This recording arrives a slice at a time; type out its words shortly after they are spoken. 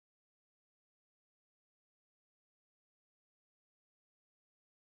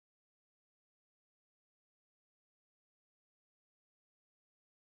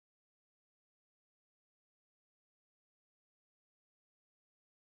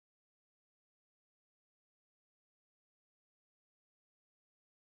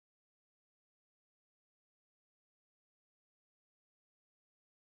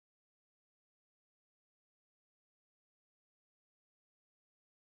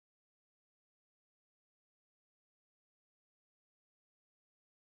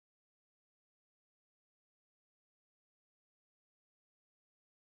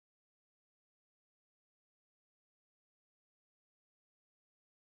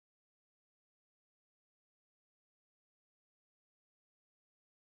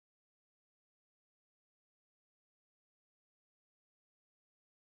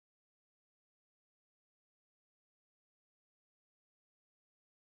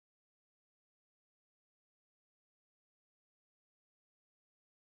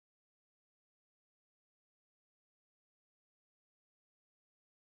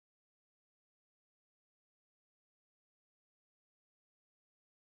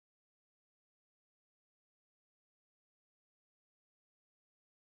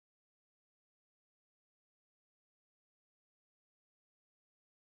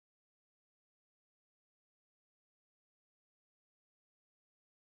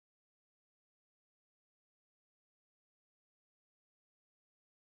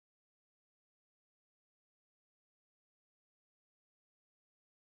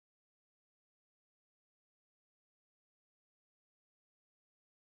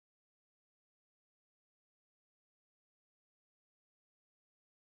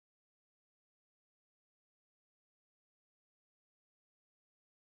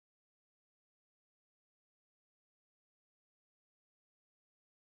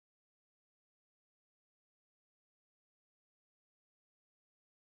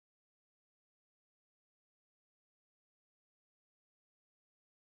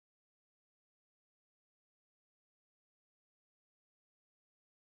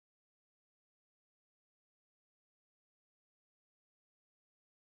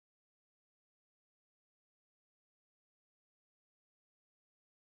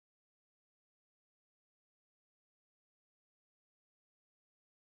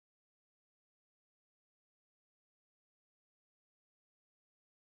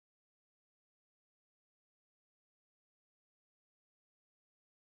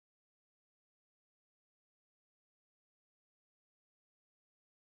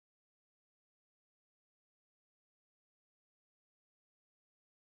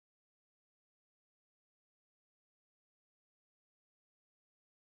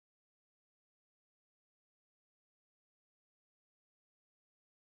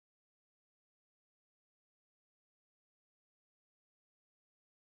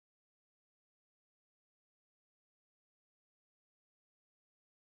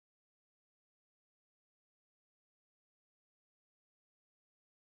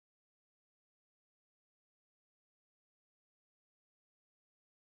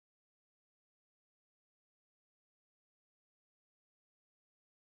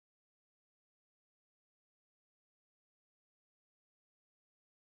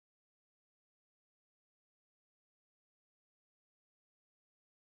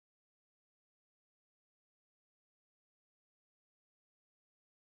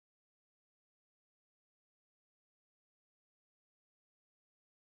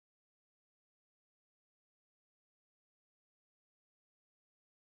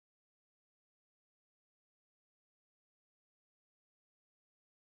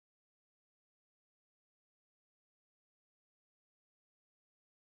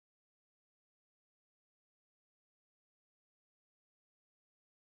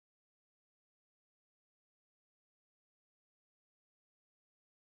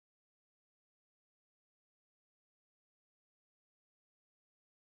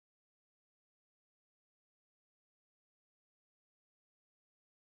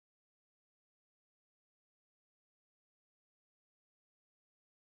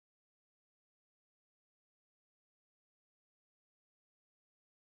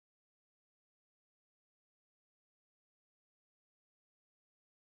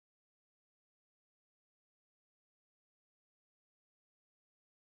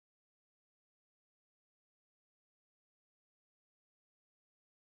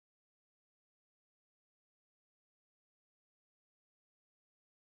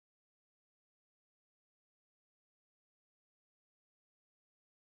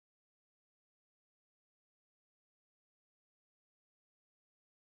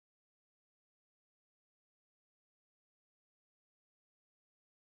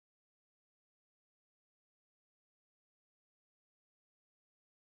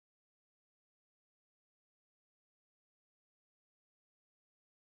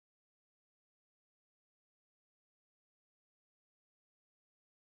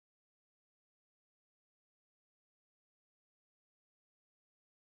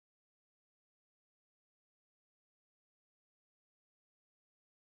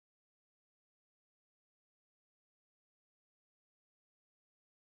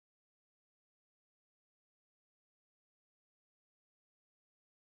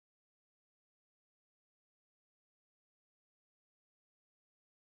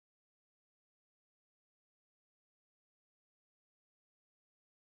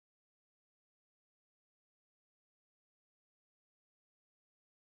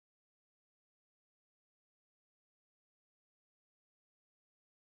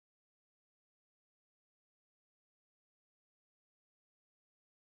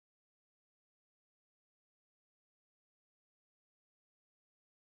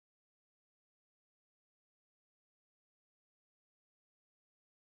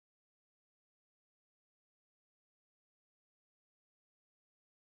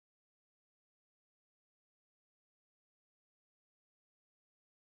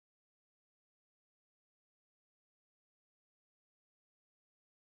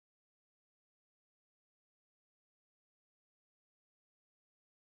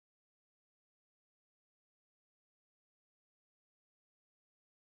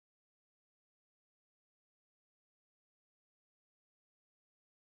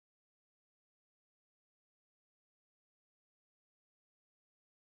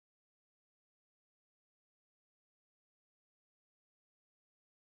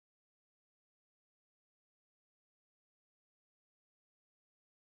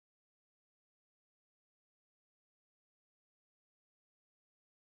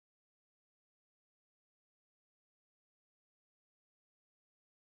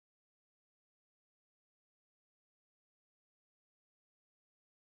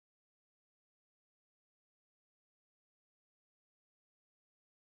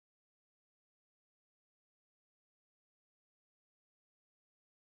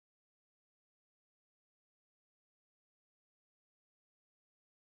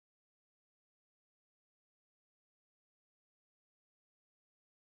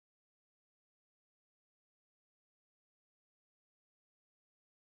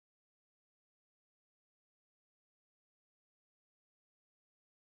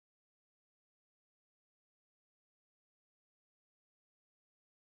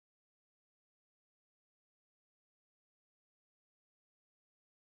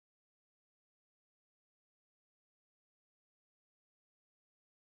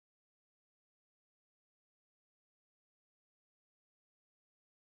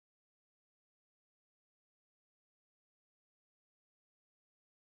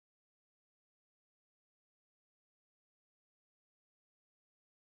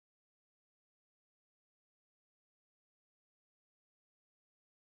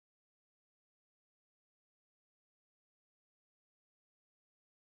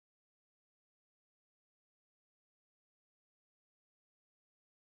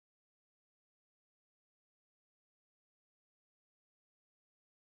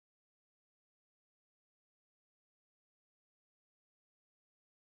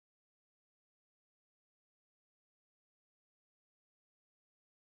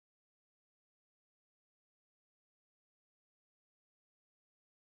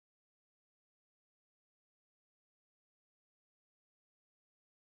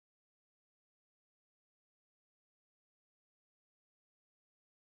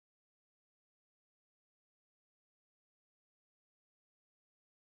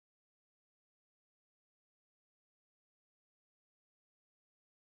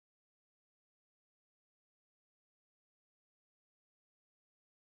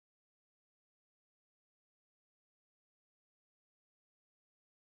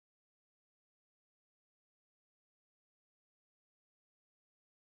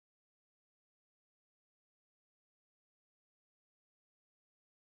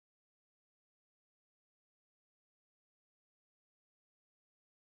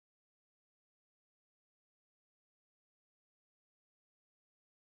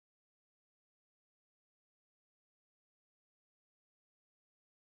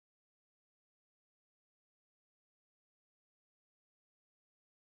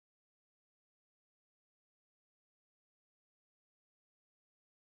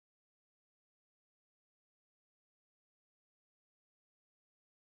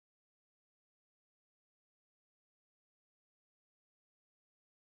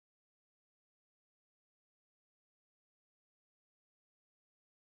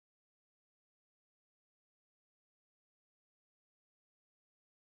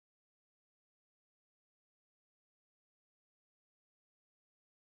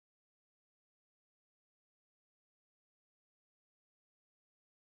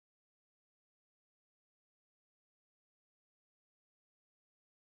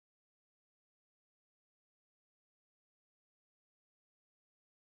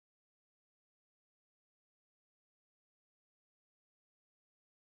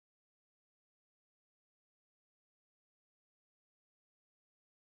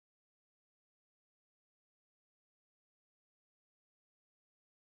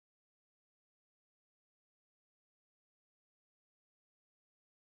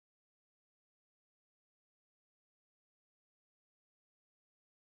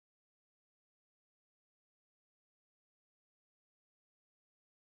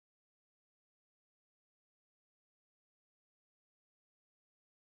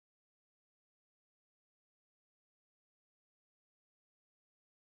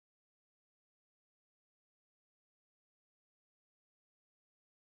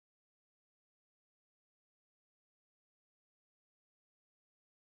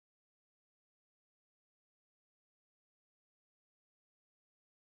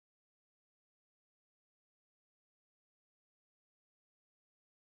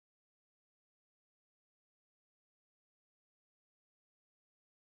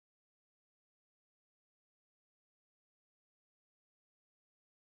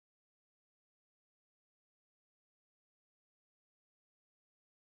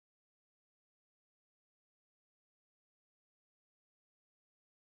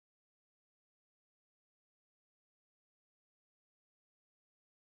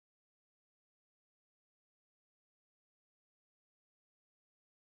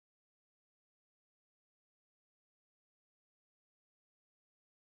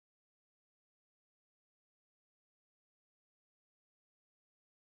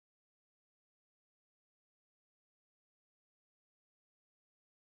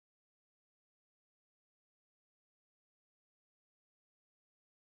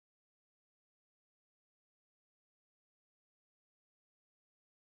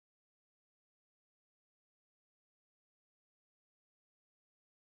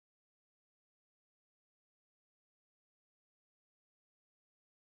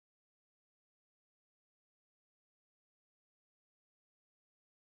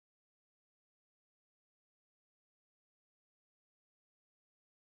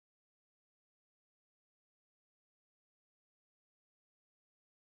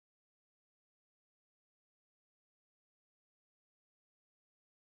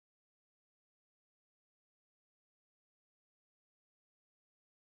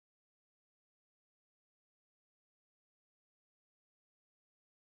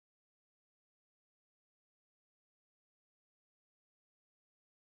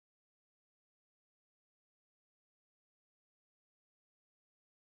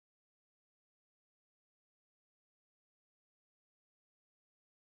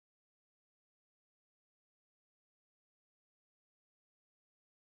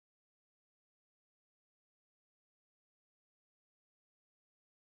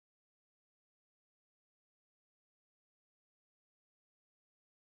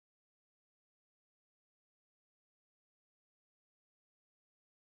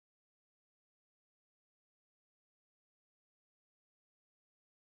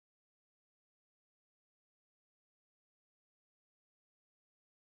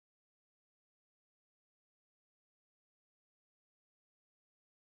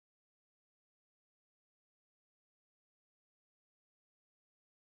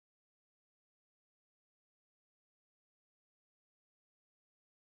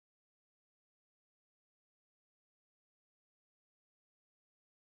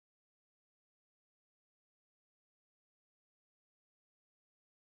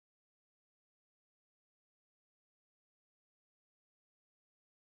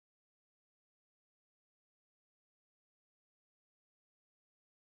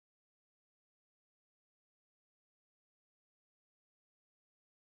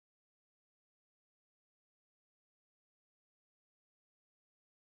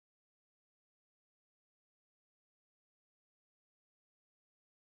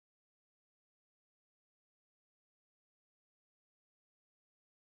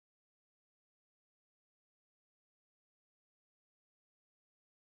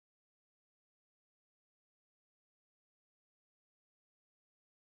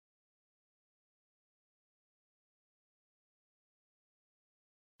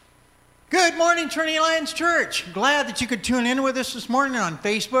Good morning, Trinity Alliance Church. Glad that you could tune in with us this morning on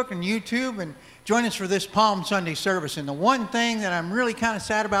Facebook and YouTube and join us for this Palm Sunday service. And the one thing that I'm really kind of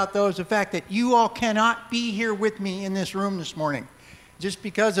sad about, though, is the fact that you all cannot be here with me in this room this morning. Just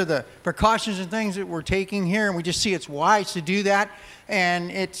because of the precautions and things that we're taking here, and we just see it's wise to do that, and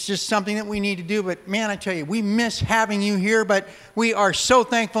it's just something that we need to do. But man, I tell you, we miss having you here, but we are so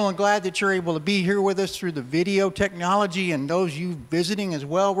thankful and glad that you're able to be here with us through the video technology, and those you visiting as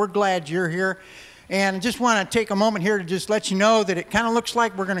well. We're glad you're here. And I just want to take a moment here to just let you know that it kind of looks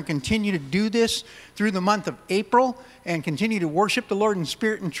like we're going to continue to do this through the month of April and continue to worship the Lord in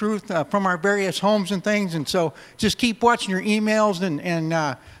spirit and truth from our various homes and things. And so just keep watching your emails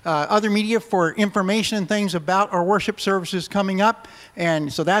and other media for information and things about our worship services coming up.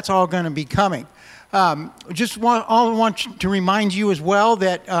 And so that's all going to be coming. Just want to remind you as well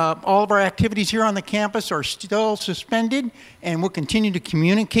that all of our activities here on the campus are still suspended, and we'll continue to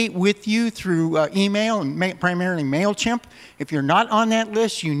communicate with you through email and primarily MailChimp. If you're not on that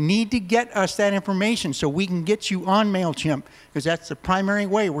list, you need to get us that information so we can get you on MailChimp, because that's the primary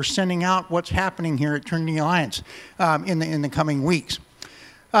way we're sending out what's happening here at Trinity Alliance in the coming weeks.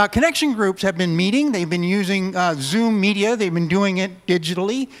 Connection groups have been meeting. They've been using Zoom media. They've been doing it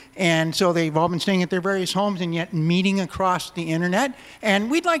digitally. And so they've all been staying at their various homes and yet meeting across the internet. And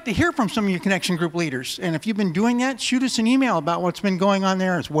we'd like to hear from some of your connection group leaders. And if you've been doing that, shoot us an email about what's been going on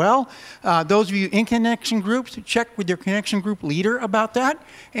there as well. Those of you in connection groups, check with your connection group leader about that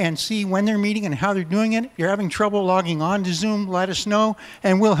and see when they're meeting and how they're doing it. If you're having trouble logging on to Zoom, let us know,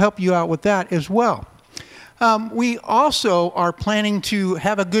 and we'll help you out with that as well. We also are planning to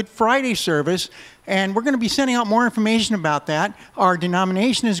have a Good Friday service, and we're going to be sending out more information about that. Our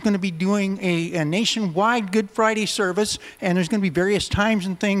denomination is going to be doing a nationwide Good Friday service, and there's going to be various times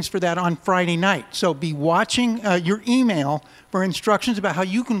and things for that on Friday night. So be watching your email for instructions about how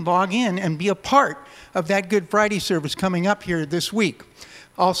you can log in and be a part of that Good Friday service coming up here this week.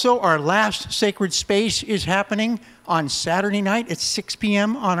 Also, our last Sacred Space is happening on Saturday night at 6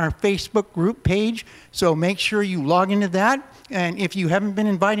 p.m. on our Facebook group page. So make sure you log into that. And if you haven't been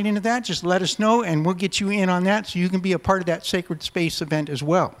invited into that, just let us know and we'll get you in on that so you can be a part of that Sacred Space event as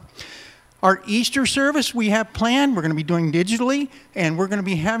well. Our Easter service we have planned, we're going to be doing digitally, and we're going to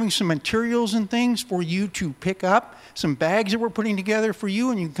be having some materials and things for you to pick up, some bags that we're putting together for you,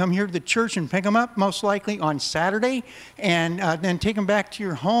 and you can come here to the church and pick them up, most likely on Saturday, and then take them back to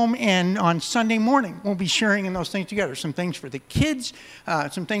your home, and on Sunday morning, we'll be sharing those things together, some things for the kids,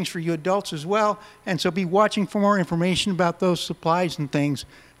 some things for you adults as well, and so be watching for more information about those supplies and things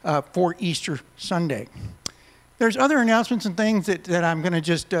for Easter Sunday. There's other announcements and things that I'm going to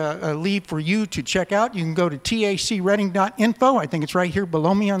just leave for you to check out. You can go to tacreading.info. I think it's right here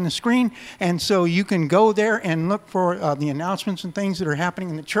below me on the screen. And so you can go there and look for the announcements and things that are happening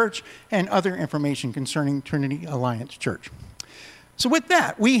in the church and other information concerning Trinity Alliance Church. So with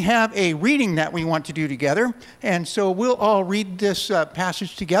that, we have a reading that we want to do together. And so we'll all read this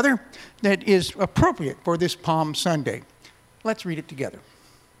passage together that is appropriate for this Palm Sunday. Let's read it together.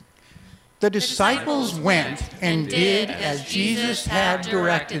 The disciples went and did as Jesus had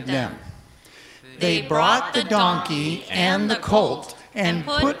directed them. They brought the donkey and the colt and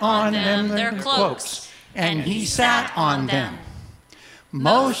put on them their cloaks, and he sat on them.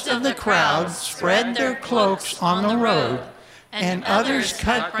 Most of the crowd spread their cloaks on the road, and others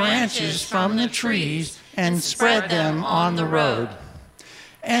cut branches from the trees and spread them on the road.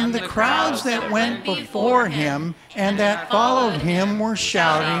 And the crowds that went before him and that followed him were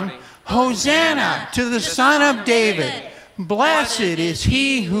shouting, "Hosanna to the Son of David! Blessed is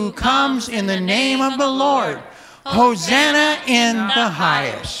he who comes in the name of the Lord! Hosanna in the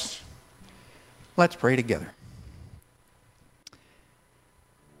highest!" Let's pray together.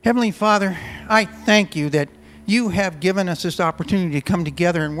 Heavenly Father, I thank you that you have given us this opportunity to come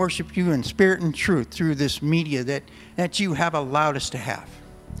together and worship you in spirit and truth through this media that you have allowed us to have.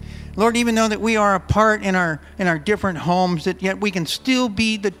 Lord, even though that we are apart in our different homes, that yet we can still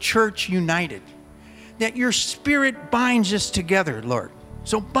be the church united. That your Spirit binds us together, Lord.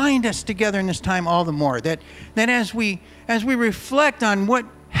 So bind us together in this time all the more. That as we reflect on what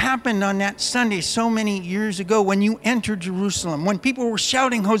happened on that Sunday so many years ago when you entered Jerusalem, when people were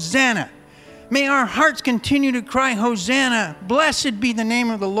shouting, "Hosanna," may our hearts continue to cry, "Hosanna, blessed be the name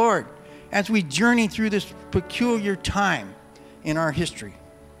of the Lord," as we journey through this peculiar time in our history.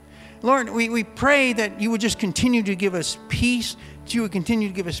 Lord, we pray that you would just continue to give us peace, that you would continue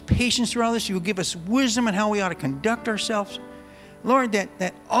to give us patience through all this, you would give us wisdom on how we ought to conduct ourselves. Lord,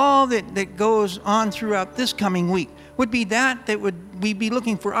 that all that goes on throughout this coming week would be that we be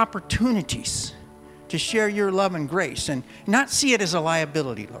looking for opportunities to share your love and grace and not see it as a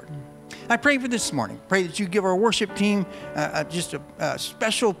liability, Lord. I pray for this morning. Pray that you give our worship team just a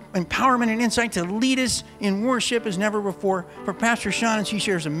special empowerment and insight to lead us in worship as never before. For Pastor Sean, as he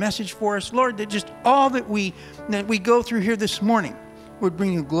shares a message for us, Lord, that just all that we go through here this morning would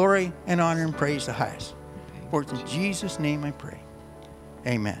bring you glory and honor and praise the highest. For it's in Jesus' name I pray.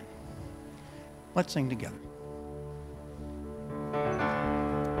 Amen. Let's sing together.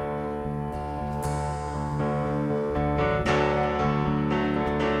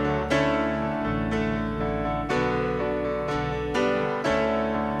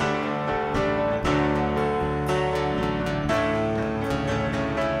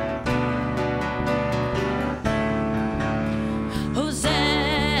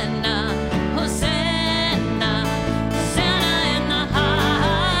 Hosanna in the highest.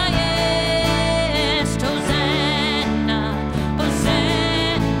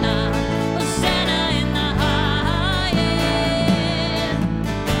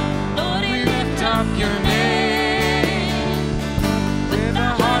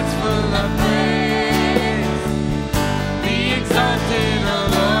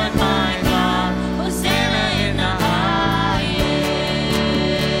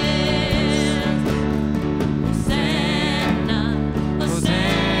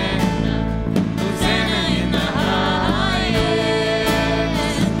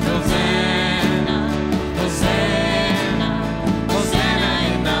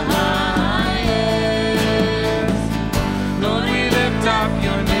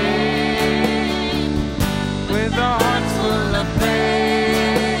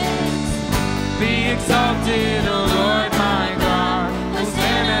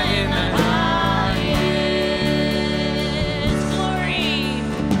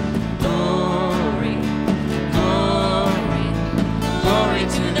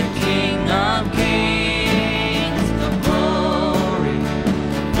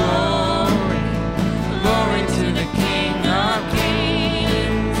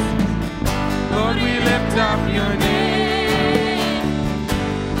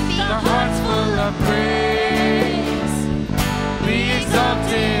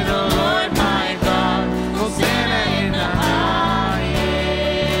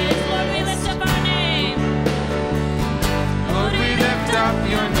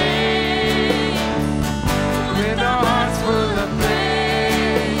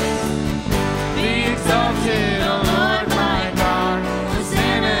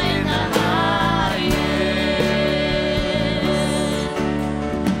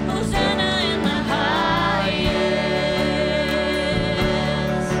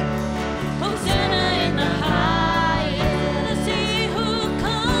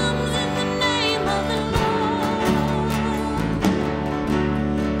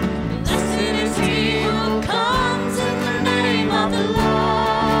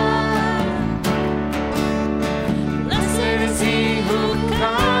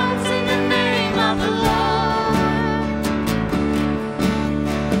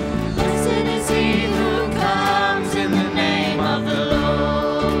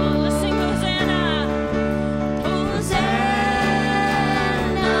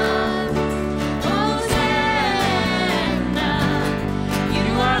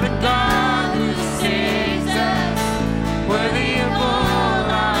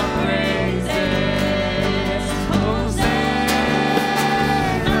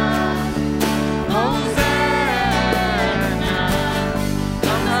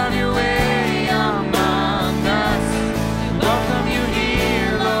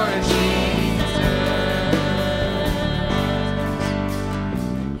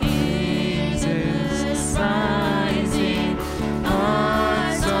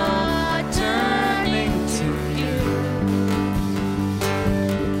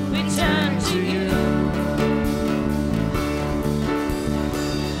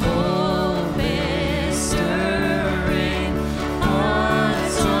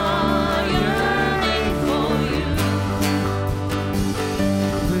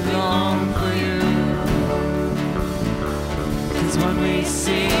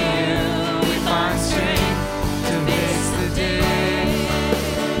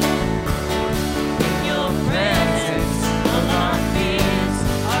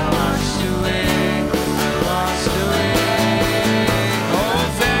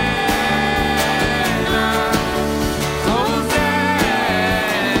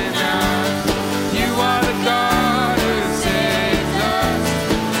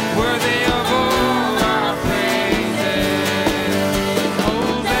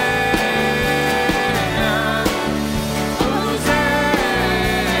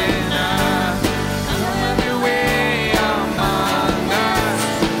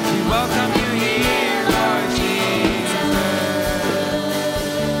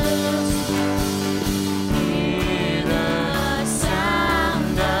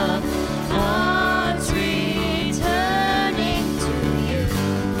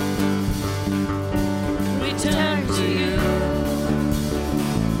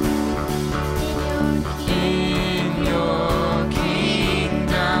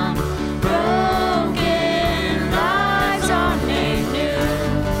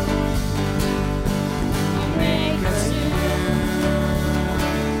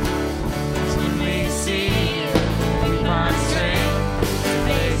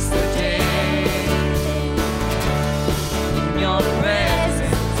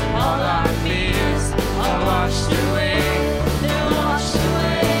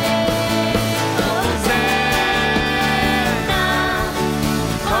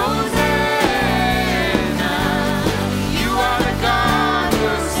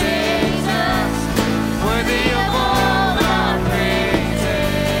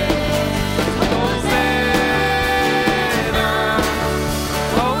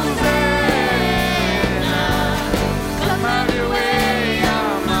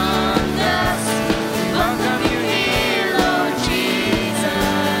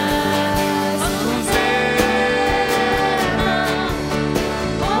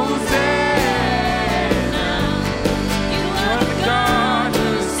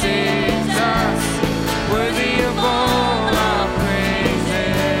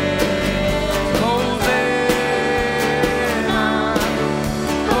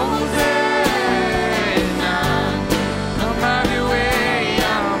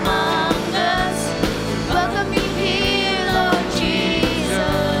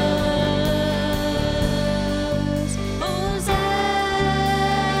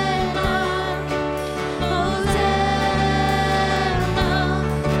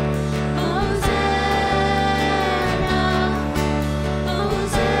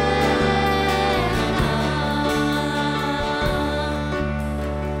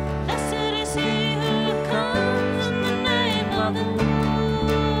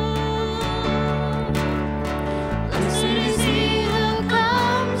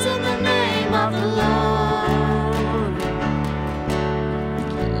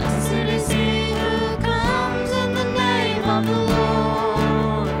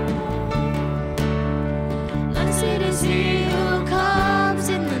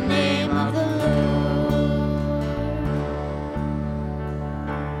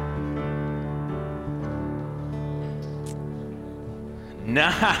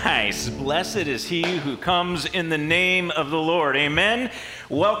 Nice. Blessed is he who comes in the name of the Lord. Amen.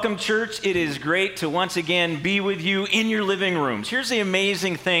 Welcome, church. It is great to once again be with you in your living rooms. Here's the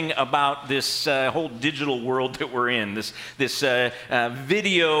amazing thing about this whole digital world that we're in, this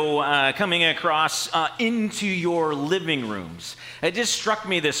video coming across into your living rooms. It just struck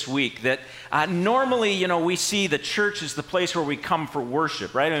me this week that normally, we see the church as the place where we come for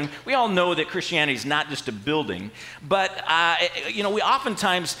worship, right? And we all know that Christianity is not just a building, but, we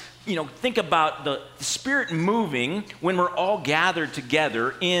oftentimes, think about the Spirit moving when we're all gathered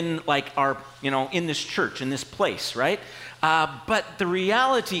together in in this church, in this place, right? But the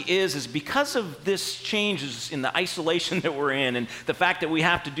reality is because of this changes in the isolation that we're in and the fact that we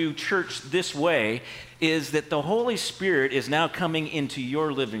have to do church this way, is that the Holy Spirit is now coming into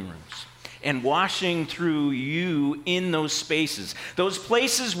your living rooms and washing through you in those spaces. Those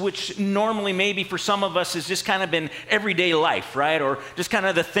places which normally maybe for some of us has just kind of been everyday life, right? Or just kind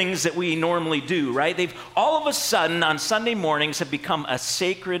of the things that we normally do, right? They've all of a sudden on Sunday mornings have become a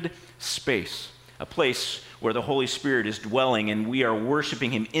sacred space, a place where the Holy Spirit is dwelling and we are worshiping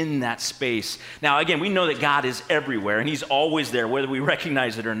him in that space. Now, again, we know that God is everywhere and he's always there, whether we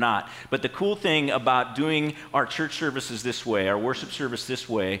recognize it or not. But the cool thing about doing our church services this way, our worship service this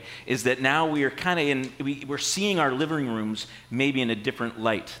way, is that now we are we're seeing our living rooms maybe in a different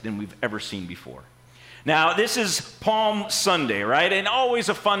light than we've ever seen before. Now, this is Palm Sunday, right? And always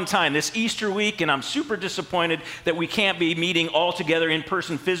a fun time, this Easter week, and I'm super disappointed that we can't be meeting all together in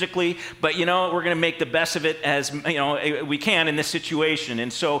person physically, but we're going to make the best of it as we can in this situation.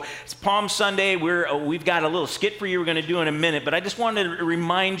 And so it's Palm Sunday. We've got a little skit for you we're going to do in a minute, but I just wanted to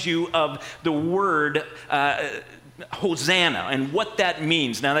remind you of the word Hosanna and what that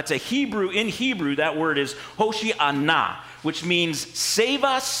means. Now, that's in Hebrew, that word is Hoshi'anah, which means save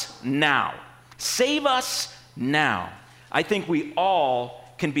us now. Save us now. I think we all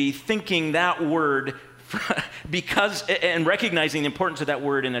can be thinking that word and recognizing the importance of that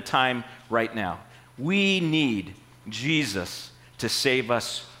word in a time right now. We need Jesus to save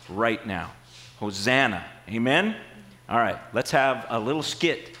us right now. Hosanna. Amen? All right, let's have a little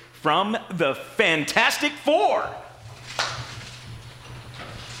skit from the Fantastic Four.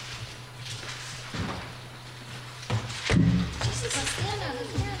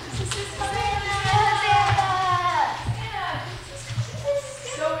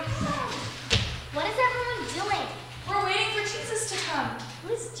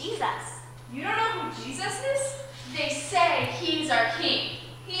 You don't know who Jesus is? They say he's our king.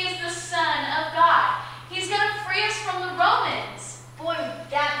 He is the Son of God. He's going to free us from the Romans. Boy,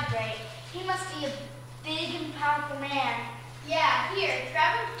 that's great. He must be a big and powerful man. Yeah, here,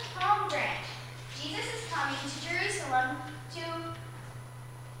 grab a palm branch. Jesus is coming to Jerusalem to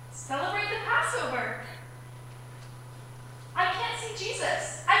celebrate the Passover. I can't see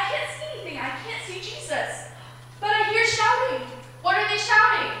Jesus. I can't see anything. I can't see Jesus. But I hear shouting. What are they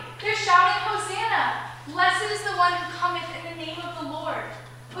shouting? They're shouting, Hosanna! Blessed is the one who cometh in the name of the Lord.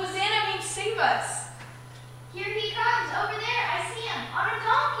 Hosanna means save us. Here he comes, over there. I see him, on a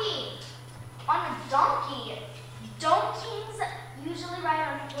donkey. On a donkey? Don't kings usually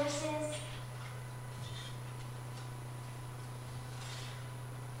ride on horses?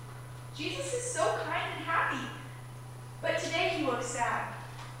 Jesus is so kind and happy, but today he looks sad.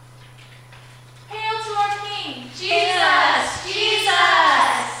 Hail to our King, Jesus! Jesus!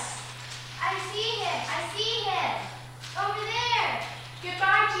 I see him, over there.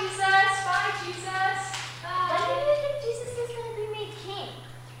 Goodbye, Jesus. Bye, Jesus. When do you think Jesus is going to be made king?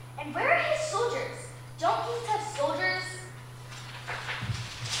 And where are his soldiers? Don't kings have soldiers?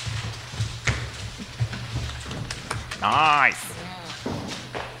 Nice.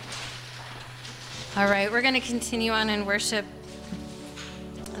 All right, we're going to continue on in worship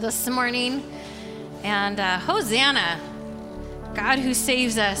this morning. And Hosanna, God who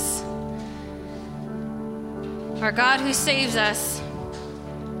saves us. Our God who saves us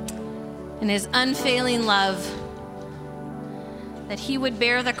in his unfailing love, that he would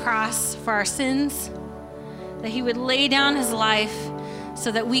bear the cross for our sins, that he would lay down his life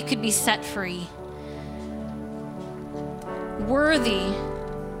so that we could be set free. Worthy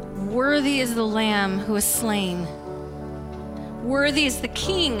is the Lamb who was slain. Worthy is the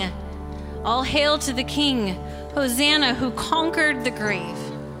King. All hail to the King, Hosanna, who conquered the grave.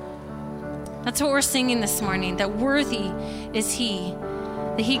 That's what we're singing this morning, that worthy is he,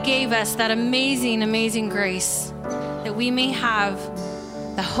 that he gave us that amazing, amazing grace, that we may have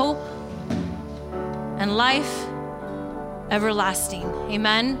the hope and life everlasting.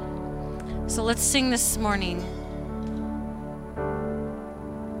 Amen? So let's sing this morning.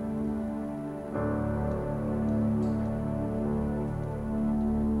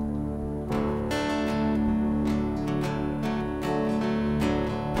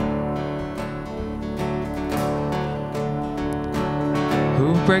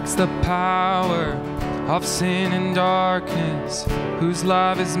 breaks the power of sin and darkness, whose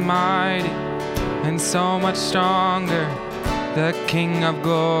love is mighty and so much stronger, the King of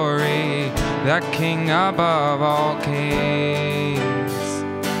glory, the King above all kings,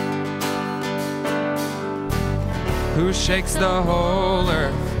 who shakes the whole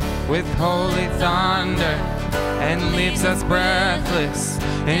earth with holy thunder and leaves us breathless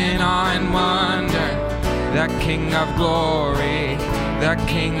in awe and wonder, the King of glory, the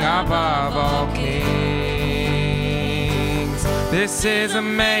King above all kings. This is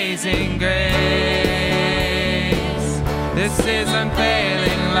amazing grace. This is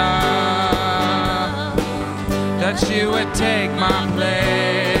unfailing love, that you would take my place,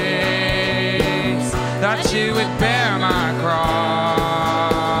 that you would bear my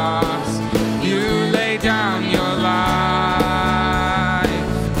cross. You lay down your life,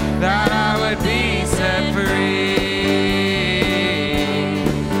 that I would be set free.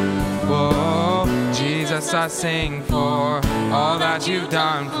 Whoa, Jesus, I sing for all that you've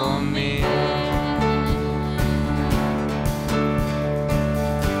done for me.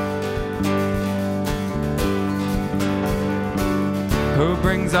 Who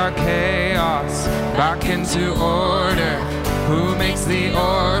brings our chaos back into order, who makes the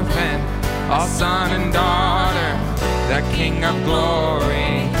orphan all son and daughter, the King of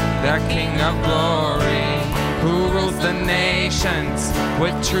glory, the King of glory, who rules the nations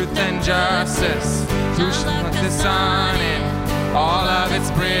with truth and justice, who shines the sun in all of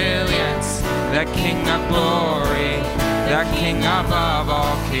its brilliance, the King of glory, the King above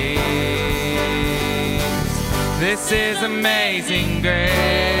all kings. This is amazing grace.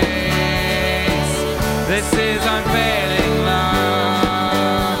 This is unfailing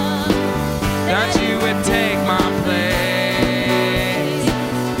love, that you would take my place,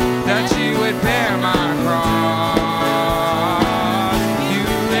 that you would bear my cross. You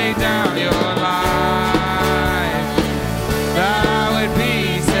lay down your life, that I would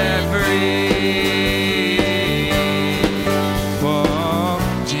be set free. Whoa,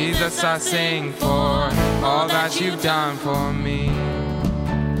 Jesus, I sing for all that you've done for me.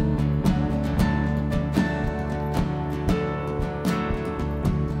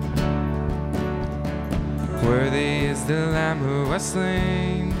 Worthy is the Lamb who was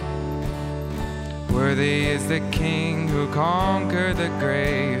slain. Worthy is the King who conquered the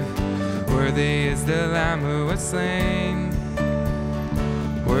grave. Worthy is the Lamb who was slain.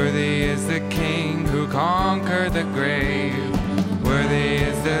 Worthy is the King who conquered the grave. Worthy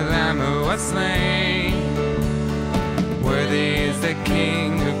is the Lamb who was slain. Worthy is the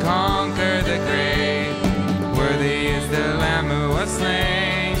King who conquered the grave. Worthy is the Lamb who was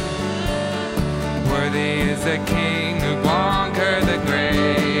slain. Worthy is the King who conquered the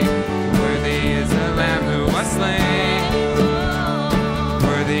grave. Worthy is the Lamb who was slain.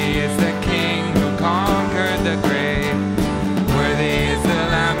 Worthy is the King who conquered the grave. Worthy is the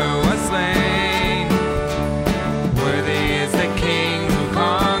Lamb who was slain. Worthy is the King who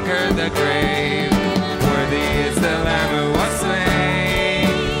conquered the grave. Worthy is the Lamb who was slain.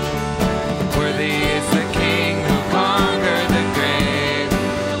 Worthy is the King who conquered the grave.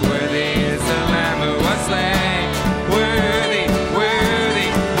 Worthy is the Lamb who was slain. Worthy, worthy,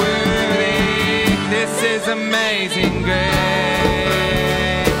 worthy. This is amazing grace.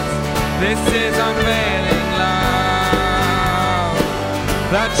 This is unfailing love,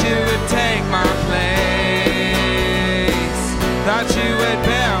 that you would take my place, that you would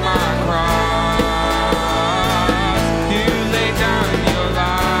bear my cross. You lay down your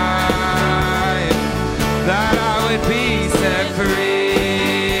life, that I would be set free.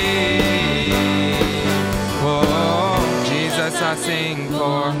 Oh, Jesus, I sing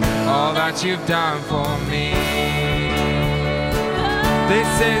for all that you've done for me.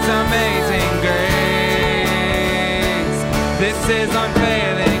 This is amazing grace. This is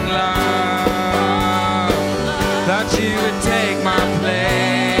unfailing love, that you would take my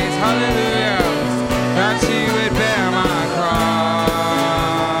place. Hallelujah. That you would bear my cross.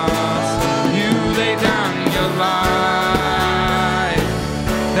 You lay down your life,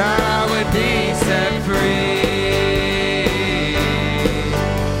 that I would be set free.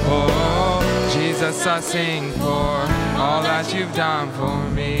 Oh, Jesus, I sing for all that you've done for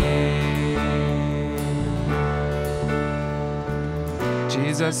me.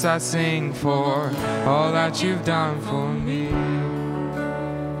 Jesus, I sing for all that you've done for me.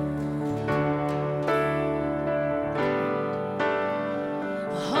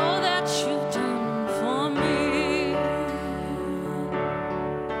 All that you've done for me.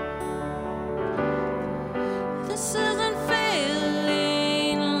 This is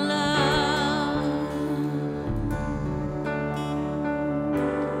unfailing love,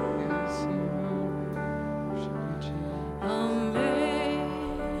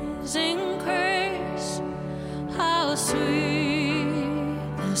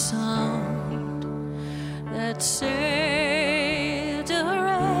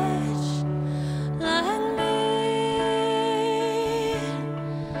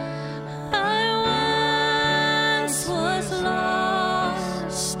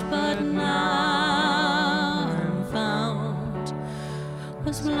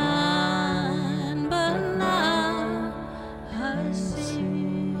 was blind, but now I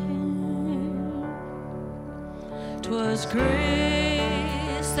see. 'Twas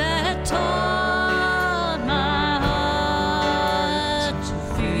grace that taught my heart to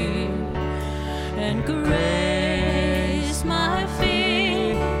fear, and grace my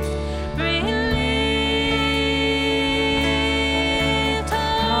feet relieved.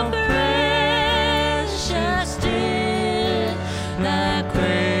 How precious did that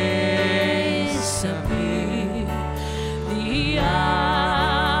grace appear, the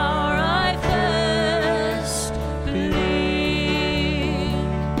hour I first believed.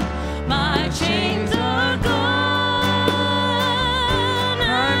 My chains are gone,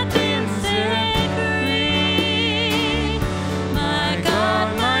 I've been set free. My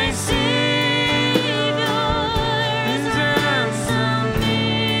God, my Savior has ransomed me,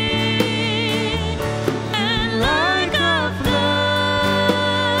 and like a flood,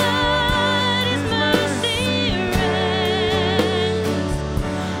 His mercy reigns,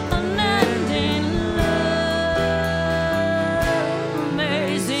 unending love,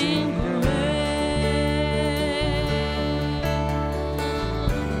 amazing grace.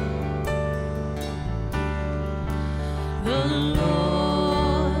 The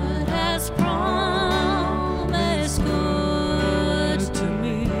Lord has promised good to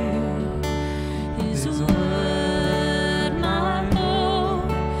me. His word my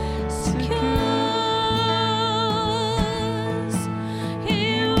hope secures. He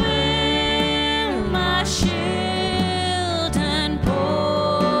will my shield and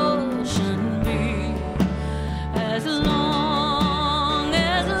portion be, as long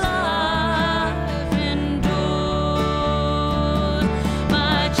as life endures.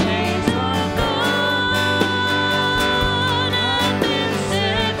 My chains are gone, I've been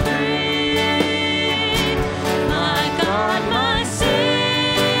set free. My God, my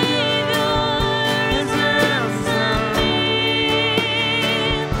Savior has ransomed me,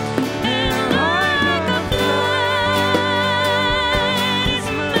 and like a flood, His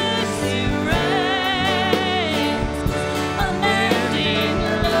mercy reigns, unending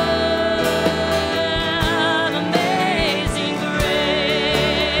love, amazing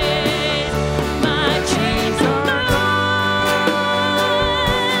grace. My chains are gone,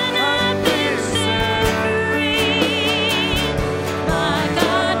 I've been set free. My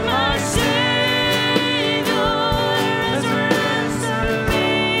God, my Savior has ransomed me,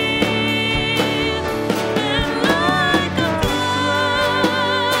 and like a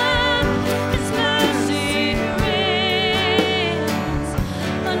flood, His mercy reigns,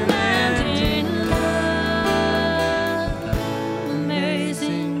 unending love,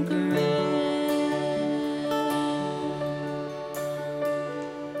 amazing grace.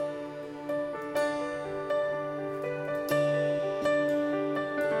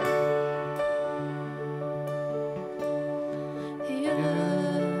 The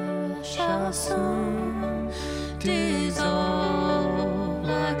earth shall soon dissolve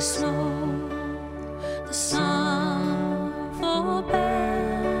like snow. The sun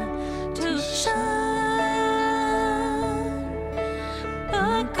forbear to shine,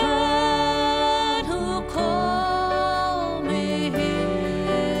 but God who called me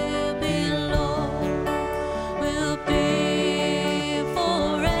here below will be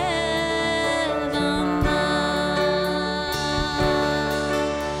forever mine,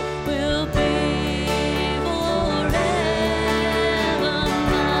 will be forever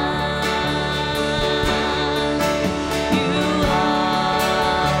mine. You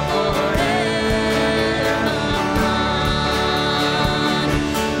are forever mine.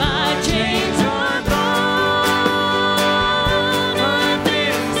 My chains are gone, I've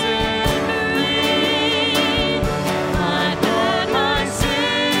been set free. My God, my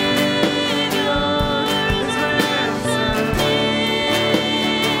Savior has ransomed me,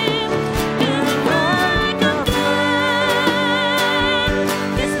 and like a flood,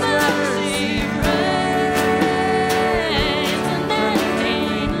 His mercy reigns,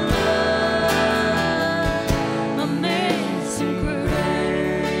 unending love, amazing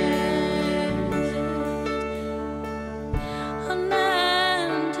grace.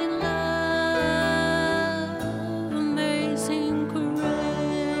 Unending love, amazing grace.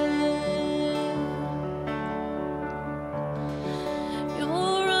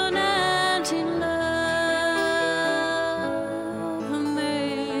 Your unending love,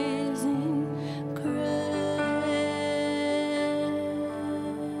 amazing grace.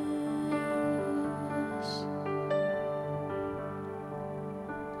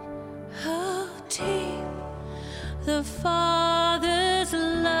 How deep the Father's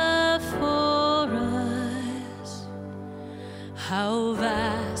love for us, how vast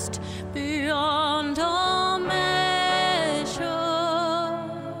vast beyond all measure,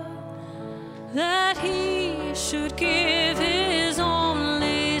 that he should give his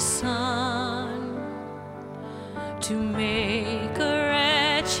only Son to make a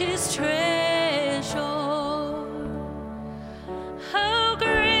wretch his treasure. How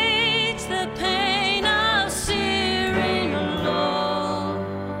great the pain of searing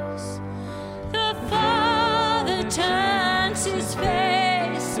loss! The Father turns his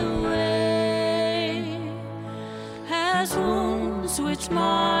face away, as wounds which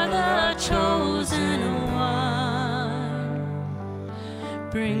mar the chosen one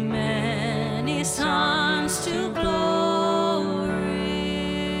bring many sons to glory.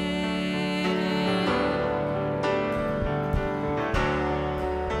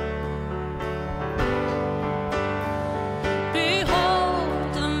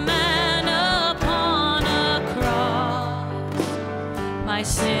 Behold the man upon a cross, my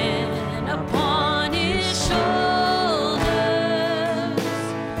sin upon his shoulders.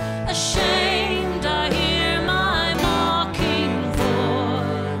 Ashamed, I hear my mocking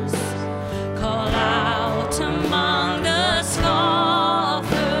voice call out among the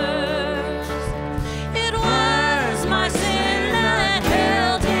scoffers. It was my sin that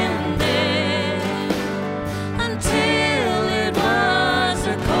held him there until it was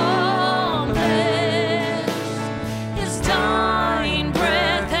accomplished. His dying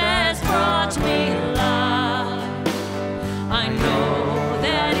breath has brought me life. I know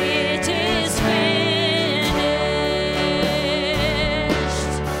that it is finished.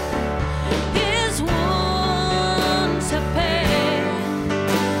 His wounds have paid.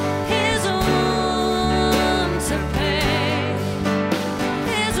 His wounds have paid.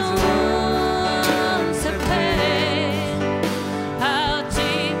 His wounds have paid. How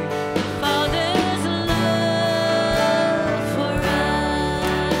deep the Father's love for us.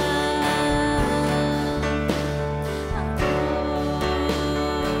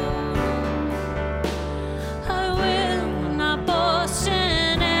 I will not boast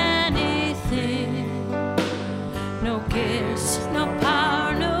in anything, no gifts, no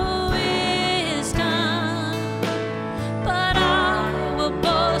power, no wisdom, but I will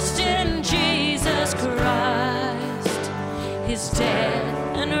boast in Jesus Christ, his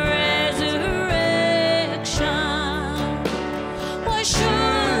death and resurrection. What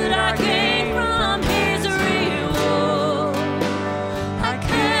should I gain from his reward? I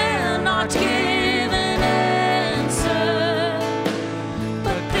cannot give an answer,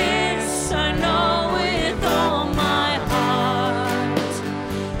 but this I know with all my heart: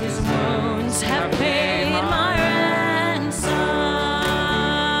 his wounds have paid my ransom.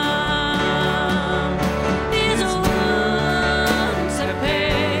 His wounds have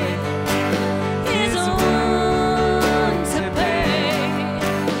paid. His wounds have paid.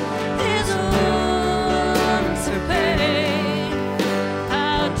 His wounds have paid.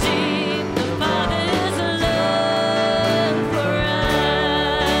 How deep the Father's love for us.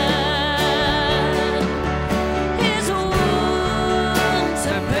 His wounds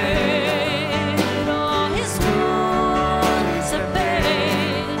have paid. Oh, his wounds have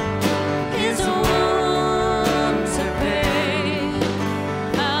paid. His wounds have paid.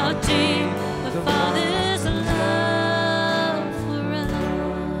 How deep the Father's love for us.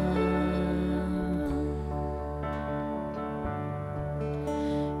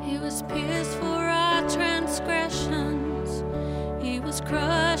 He was pierced for our transgressions. He was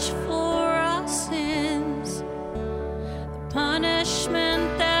crushed for our sins. The punishment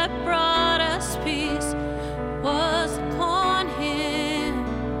that brought us peace was upon him,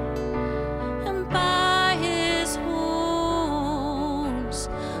 and by his wounds,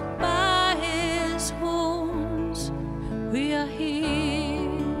 we are healed.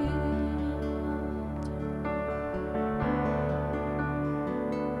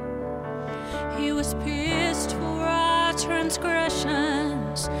 He was pierced for our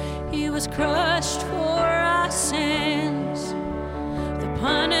transgressions. He was crushed for our sins. The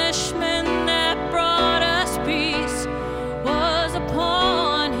punishment that brought us peace was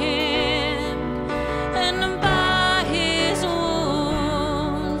upon him, and by his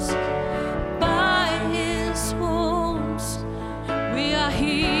wounds, we are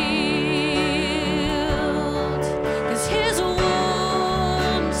healed. 'Cause his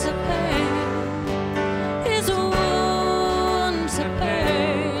wounds have paid. His wounds have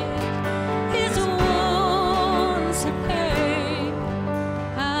paid. His wounds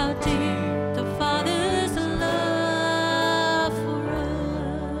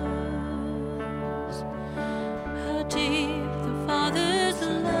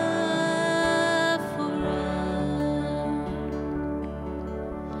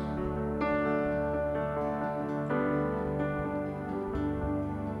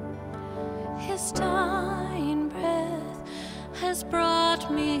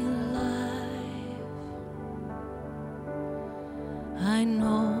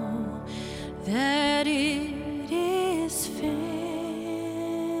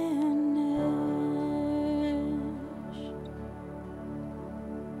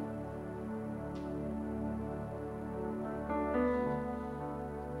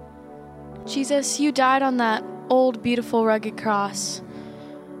Jesus, you died on that old, beautiful, rugged cross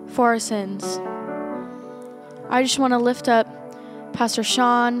for our sins. I just want to lift up Pastor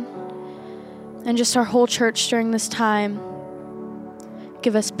Sean and just our whole church during this time.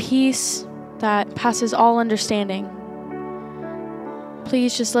 Give us peace that passes all understanding.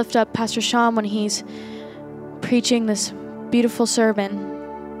 Please just lift up Pastor Sean when he's preaching this beautiful sermon.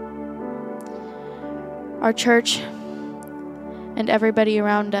 Our church and everybody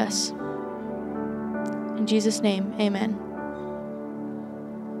around us. In Jesus' name, amen.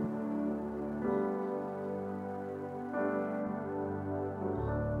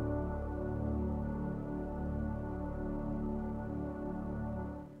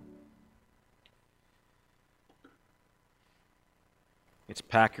 It's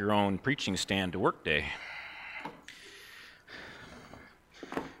pack your own preaching stand to work day.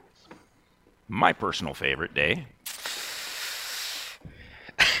 My personal favorite day.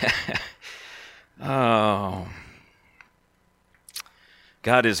 Oh,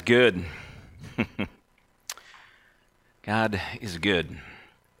 God is good. God is good.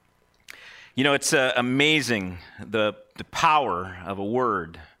 You know, it's amazing the power of a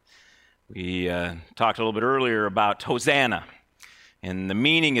word. We talked a little bit earlier about Hosanna and the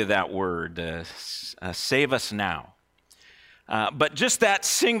meaning of that word, save us now. But just that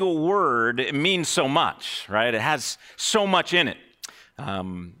single word, it means so much, right? It has so much in it.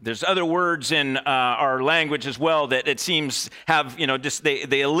 There's other words in our language as well that it seems have, just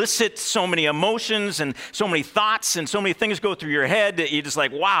they elicit so many emotions and so many thoughts and so many things go through your head that you're just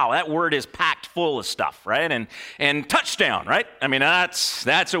like, wow, that word is packed full of stuff, right? And touchdown, right? I mean,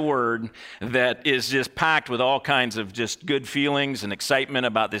 that's a word that is just packed with all kinds of just good feelings and excitement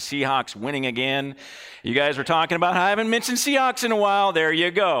about the Seahawks winning again. You guys were talking about, I haven't mentioned Seahawks in a while. There you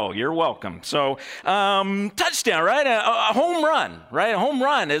go. You're welcome. So, touchdown, right? A home run, right? A home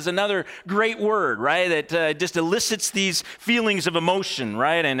run is another great word, right? That just elicits these feelings of emotion,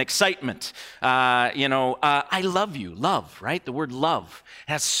 right? And excitement. I love you. Love, right? The word love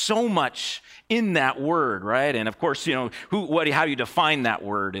has so much in that word, right? And of course, how do you define that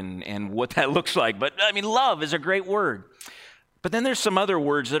word and what that looks like? But I mean, love is a great word. But then there's some other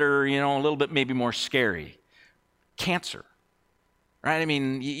words that are, a little bit maybe more scary. Cancer, right? I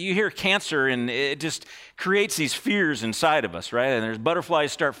mean, you hear cancer and it just creates these fears inside of us, right? And there's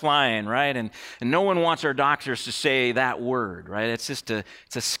butterflies start flying, right? And no one wants our doctors to say that word, right? It's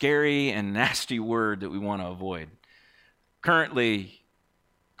a scary and nasty word that we want to avoid. Currently,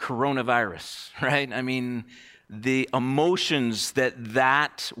 coronavirus, right? I mean, the emotions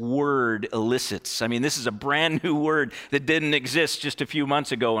that word elicits. I mean, this is a brand new word that didn't exist just a few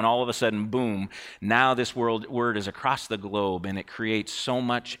months ago, and all of a sudden, boom, now this word is across the globe, and it creates so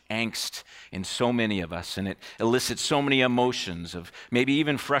much angst in so many of us, and it elicits so many emotions of maybe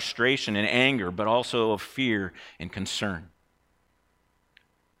even frustration and anger, but also of fear and concern.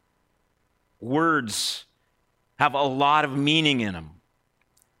 Words have a lot of meaning in them.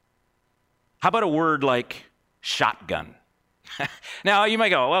 How about a word like shotgun? Now, you might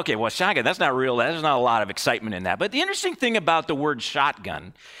go, okay, well, shotgun, that's not real. There's not a lot of excitement in that. But the interesting thing about the word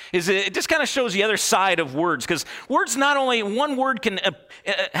shotgun is it just kind of shows the other side of words, because words, not only one word can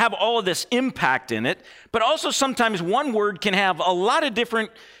have all of this impact in it, but also sometimes one word can have a lot of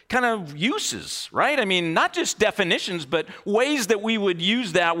different kind of uses, right? I mean, not just definitions, but ways that we would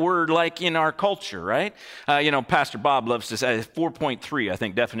use that word like in our culture, right? Pastor Bob loves to say 4.3, I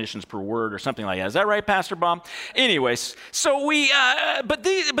think, definitions per word or something like that. Is that right, Pastor Bob? Anyways, so but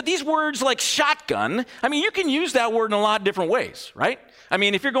these words like shotgun, I mean, you can use that word in a lot of different ways, right? I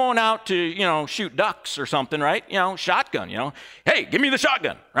mean, if you're going out to, shoot ducks or something, right? Shotgun, hey, give me the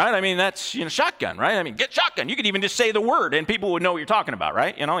shotgun, right? I mean, that's, shotgun, right? I mean, get shotgun. You could even just say the word and people would know what you're talking about,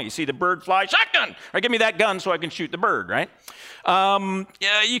 right? You see the bird fly, shotgun, or give me that gun so I can shoot the bird, right?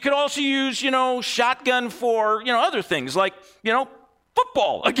 You could also use, shotgun for, other things like,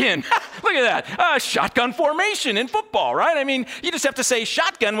 football, again. Look at that. Shotgun formation in football, right? I mean, you just have to say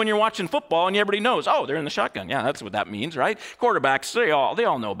shotgun when you're watching football and everybody knows, oh, they're in the shotgun. Yeah, that's what that means, right? Quarterbacks, they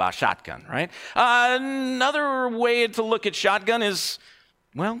all know about shotgun, right? Another way to look at shotgun is,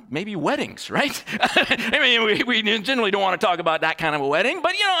 well, maybe weddings, right? I mean, we generally don't want to talk about that kind of a wedding,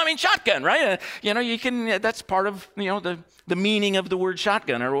 but, shotgun, right? You can, that's part of, the meaning of the word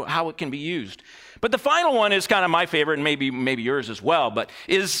shotgun or how it can be used. But the final one is kind of my favorite, and maybe yours as well, but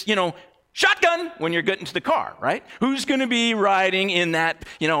is, shotgun when you're getting to the car, right? Who's going to be riding in that,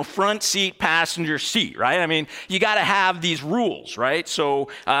 front seat, passenger seat, right? I mean, you got to have these rules, right? So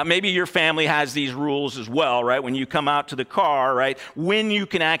maybe your family has these rules as well, right? When you come out to the car, right? When you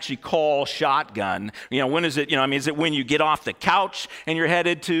can actually call shotgun, when is it, is it when you get off the couch and you're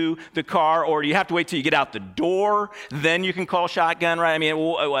headed to the car, or do you have to wait till you get out the door, then you can call shotgun, right? I mean,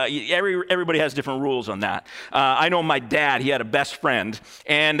 everybody has different rules on that. I know my dad, he had a best friend,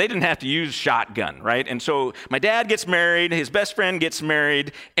 and they didn't have to use shotgun, right? And so my dad gets married, his best friend gets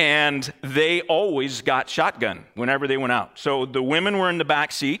married, and they always got shotgun whenever they went out. So the women were in the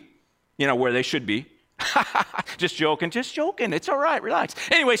back seat, where they should be. Just joking. It's all right, relax.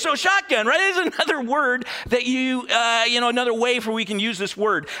 Anyway, so shotgun, right, is another word that another way for we can use this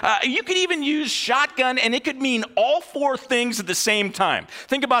word. You could even use shotgun, and it could mean all four things at the same time.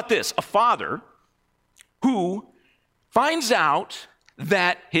 Think about this. A father who finds out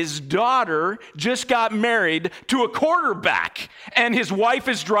that his daughter just got married to a quarterback, and his wife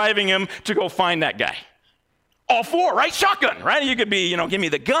is driving him to go find that guy. All four, right? Shotgun, right? You could be, give me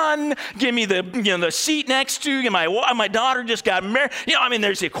the gun, give me the, the seat next to, my daughter just got married.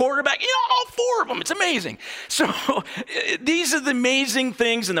 There's a quarterback, all four of them. It's amazing. So these are the amazing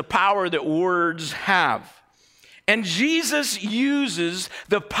things and the power that words have. And Jesus uses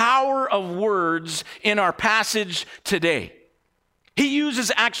the power of words in our passage today. He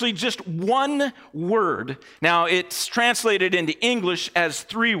uses actually just one word. Now, it's translated into English as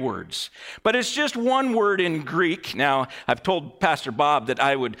 3 words, but it's just one word in Greek. Now, I've told Pastor Bob that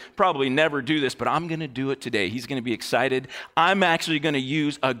I would probably never do this, but I'm going to do it today. He's going to be excited. I'm actually going to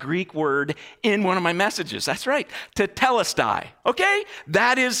use a Greek word in one of my messages. That's right, tetelestai, okay?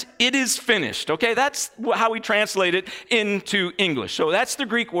 It is finished, okay? That's how we translate it into English. So that's the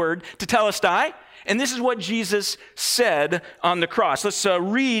Greek word, tetelestai. And this is what Jesus said on the cross. Let's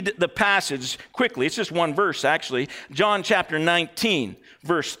read the passage quickly. It's just one verse, actually. John chapter 19,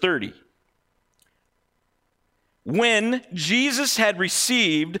 verse 30. When Jesus had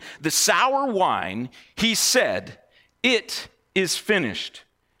received the sour wine, he said, "It is finished."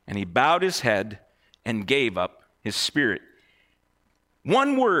 And he bowed his head and gave up his spirit.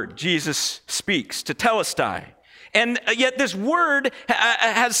 One word Jesus speaks, tetelestai. And yet this word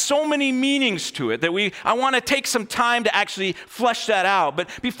has so many meanings to it that I want to take some time to actually flesh that out. But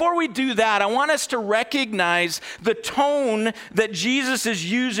before we do that, I want us to recognize the tone that Jesus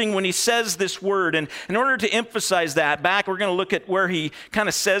is using when he says this word. And in order to emphasize that, we're going to look at where he kind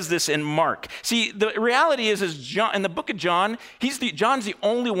of says this in Mark. See, the reality is John, in the book of John, John's the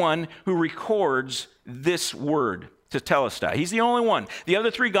only one who records this word, tetelestai. He's the only one. The other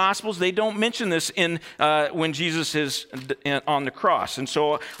 3 Gospels, they don't mention this when Jesus is on the cross. And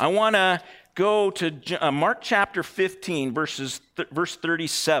so I want to go to Mark chapter 15, verse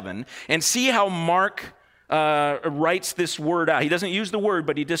 37, and see how Mark writes this word out. He doesn't use the word,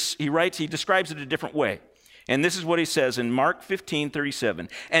 but he describes it a different way. And this is what he says in Mark 15:37.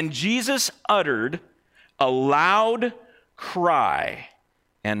 And Jesus uttered a loud cry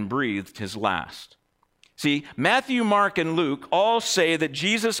and breathed his last. See, Matthew, Mark, and Luke all say that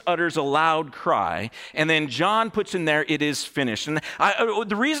Jesus utters a loud cry, and then John puts in there, "It is finished." And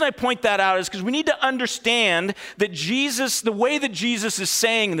the reason I point that out is because we need to understand that the way that Jesus is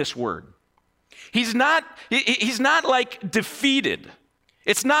saying this word, he's not like defeated.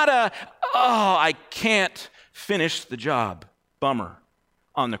 It's not I can't finish the job, bummer,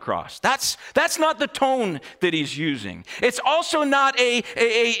 on the cross. That's not the tone that he's using. It's also not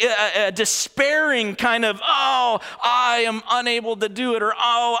a despairing kind of, I am unable to do it, or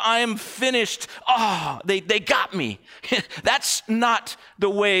I am finished. They got me. That's not the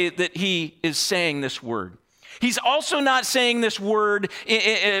way that he is saying this word. He's also not saying this word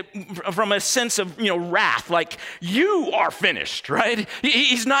from a sense of, wrath, like you are finished, right?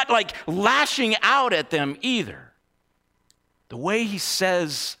 He's not like lashing out at them either. The way he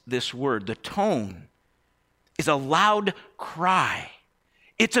says this word, the tone, is a loud cry.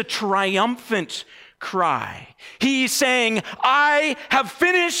 It's a triumphant cry. He's saying, I have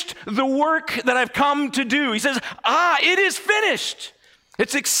finished the work that I've come to do. He says, it is finished.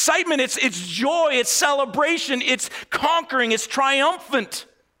 It's excitement, it's joy, it's celebration, it's conquering, it's triumphant.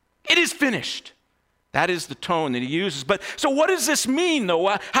 It is finished. That is the tone that he uses. But so what does this mean,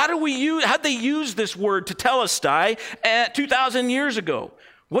 though? How'd they use this word tetelestai 2,000 years ago?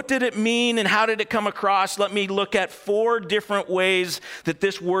 What did it mean and how did it come across? Let me look at 4 different ways that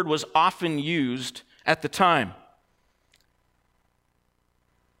this word was often used at the time.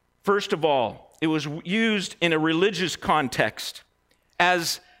 First of all, it was used in a religious context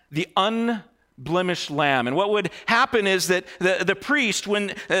as the unblemished lamb. And what would happen is that the priest,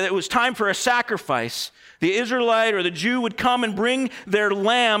 when it was time for a sacrifice, the Israelite or the Jew would come and bring their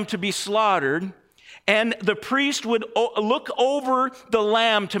lamb to be slaughtered, and the priest would look over the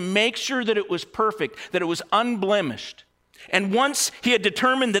lamb to make sure that it was perfect, that it was unblemished. And once he had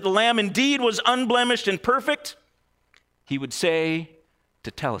determined that the lamb indeed was unblemished and perfect, he would say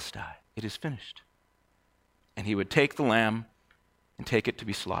tetelestai, it is finished. And he would take the lamb and take it to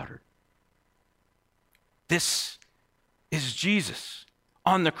be slaughtered. This is Jesus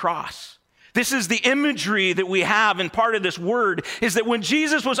on the cross. This is the imagery that we have, and part of this word is that when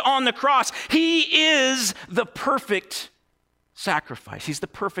Jesus was on the cross, he is the perfect sacrifice. He's the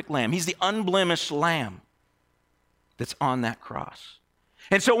perfect lamb. He's the unblemished lamb that's on that cross.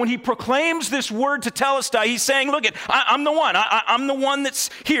 And so when he proclaims this word tetelestai, he's saying, look, I'm the one. I'm the one that's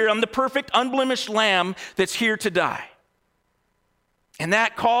here. I'm the perfect, unblemished lamb that's here to die. And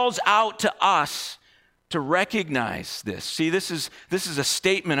that calls out to us to recognize this. See, this is a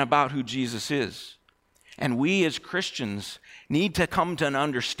statement about who Jesus is. And we as Christians need to come to an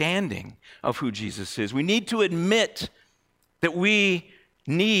understanding of who Jesus is. We need to admit that we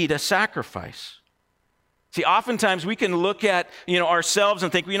need a sacrifice. See, oftentimes we can look at, ourselves and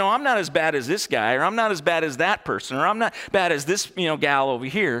think, I'm not as bad as this guy, or I'm not as bad as that person, or I'm not bad as this, gal over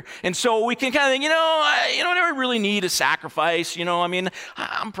here. And so we can kind of think, I don't really need a sacrifice.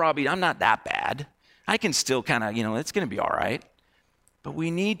 I'm not that bad. I can still kind of, it's going to be all right. But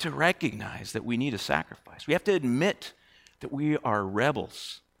we need to recognize that we need a sacrifice. We have to admit that we are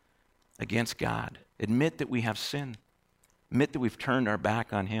rebels against God. Admit that we have sin. Admit that we've turned our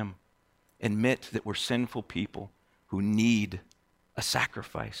back on him. Admit that we're sinful people who need a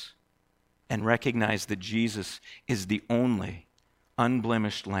sacrifice. And recognize that Jesus is the only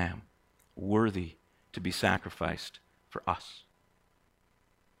unblemished lamb worthy to be sacrificed for us.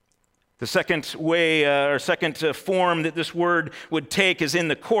 The second way, or second form that this word would take is in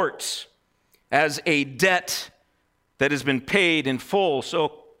the courts as a debt that has been paid in full.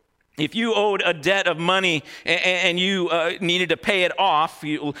 So if you owed a debt of money and you needed to pay it off,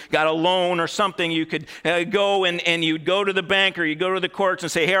 you got a loan or something, you could go and you'd go to the bank or you go to the courts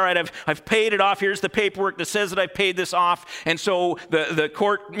and say, hey, all right, I've paid it off. Here's the paperwork that says that I paid this off. And so the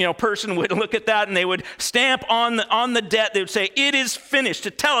court person would look at that and they would stamp on the debt. They would say, it is finished,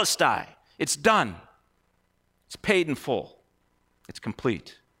 tetelestai. It's done. It's paid in full. It's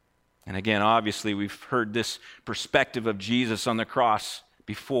complete. And again, obviously, we've heard this perspective of Jesus on the cross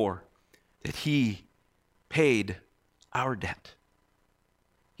before, that he paid our debt.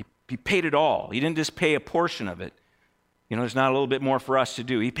 He paid it all. He didn't just pay a portion of it. There's not a little bit more for us to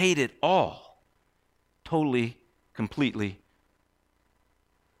do. He paid it all. Totally, completely.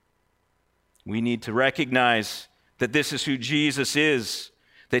 We need to recognize that this is who Jesus is,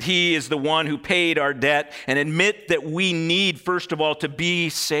 that he is the one who paid our debt, and admit that we need, first of all, to be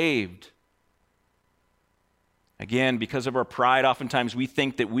saved. Again, because of our pride, oftentimes we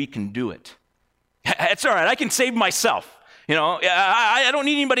think that we can do it. It's all right, I can save myself. I don't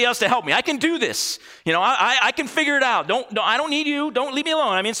need anybody else to help me. I can do this. I can figure it out. I don't need you. Don't leave me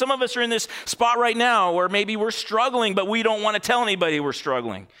alone. Some of us are in this spot right now where maybe we're struggling, but we don't want to tell anybody we're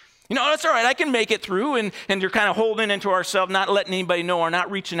struggling. That's all right, I can make it through, and you're kind of holding into ourselves, not letting anybody know or not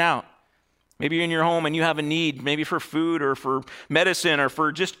reaching out. Maybe you're in your home and you have a need, maybe for food or for medicine or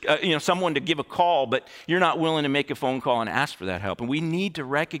for just someone to give a call, but you're not willing to make a phone call and ask for that help. And we need to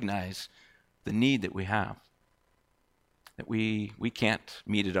recognize the need that we have, that we can't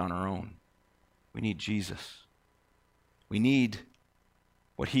meet it on our own. We need Jesus. We need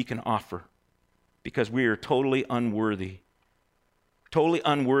what he can offer because we are totally unworthy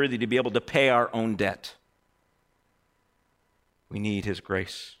to be able to pay our own debt. We need his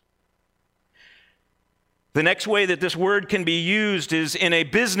grace. The next way that this word can be used is in a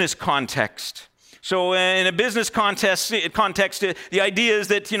business context. So in a business context, the idea is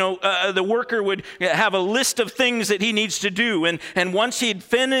that, the worker would have a list of things that he needs to do. And once he'd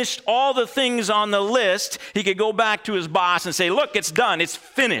finished all the things on the list, he could go back to his boss and say, look, it's done. It's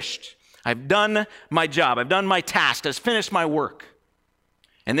finished. I've done my job. I've done my task. I've finished my work.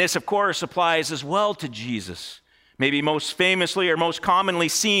 And this, of course, applies as well to Jesus. Maybe most famously or most commonly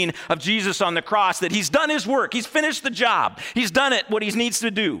seen of Jesus on the cross, that he's done his work. He's finished the job. He's done it, what he needs to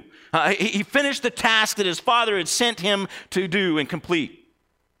do. He finished the task that his Father had sent him to do and complete.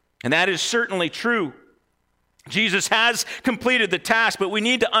 And that is certainly true. Jesus has completed the task, but we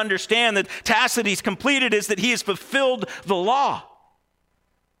need to understand that the task that he's completed is that he has fulfilled the law.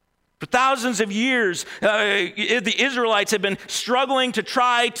 For thousands of years, the Israelites had been struggling to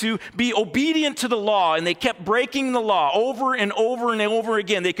try to be obedient to the law, and they kept breaking the law over and over and over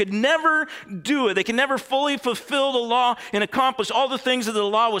again. They could never do it. They could never fully fulfill the law and accomplish all the things that the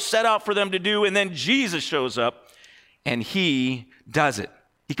law was set out for them to do. And then Jesus shows up, and he does it.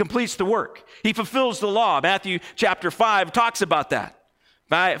 He completes the work. He fulfills the law. Matthew chapter 5 talks about that.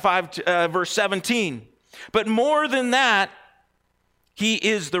 5 verse 17. But more than that, he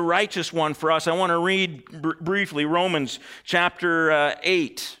is the righteous one for us. I want to read briefly Romans chapter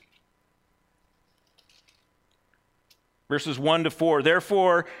 8, verses 1 to 4.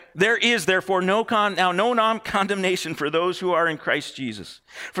 Therefore, there is no condemnation for those who are in Christ Jesus.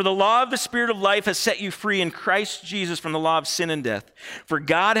 For the law of the Spirit of life has set you free in Christ Jesus from the law of sin and death. For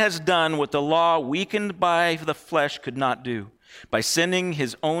God has done what the law, weakened by the flesh, could not do. By sending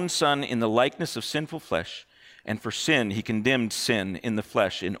his own Son in the likeness of sinful flesh, and for sin, he condemned sin in the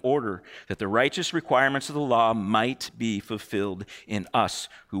flesh in order that the righteous requirements of the law might be fulfilled in us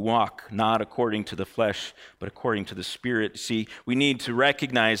who walk not according to the flesh, but according to the Spirit. See, we need to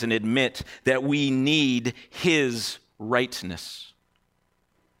recognize and admit that we need his rightness.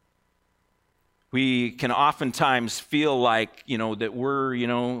 We can oftentimes feel like, that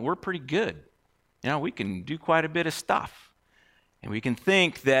we're pretty good. We can do quite a bit of stuff. And we can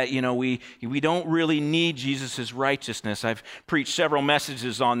think that, we don't really need Jesus' righteousness. I've preached several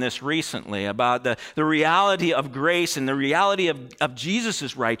messages on this recently about the reality of grace, and the reality of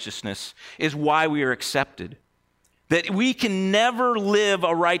Jesus' righteousness is why we are accepted. That we can never live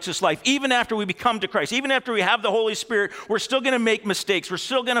a righteous life. Even after we become to Christ, even after we have the Holy Spirit, we're still going to make mistakes. We're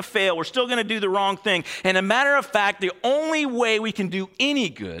still going to fail. We're still going to do the wrong thing. And a matter of fact, the only way we can do any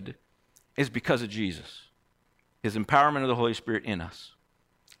good is because of Jesus. His empowerment of the Holy Spirit in us.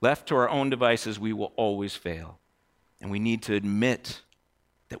 Left to our own devices, we will always fail. And we need to admit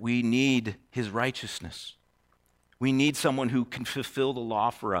that we need his righteousness. We need someone who can fulfill the law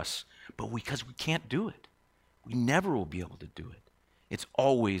for us, but because we can't do it, we never will be able to do it. It's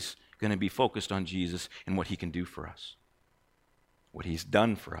always going to be focused on Jesus and what he can do for us, what he's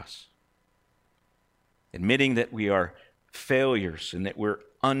done for us. Admitting that we are failures and that we're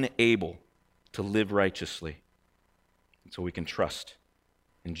unable to live righteously. So we can trust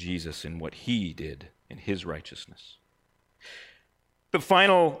in Jesus and what he did in his righteousness. The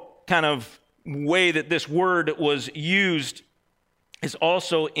final kind of way that this word was used is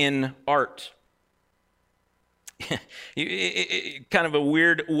also in art. Kind of a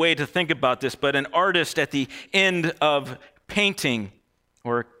weird way to think about this, but an artist at the end of painting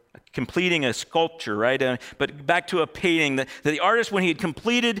or completing a sculpture, right? But back to a painting, the artist, when he had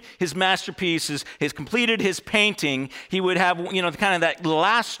completed his masterpieces, has completed his painting, he would have, kind of that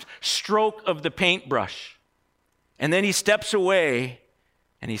last stroke of the paintbrush. And then he steps away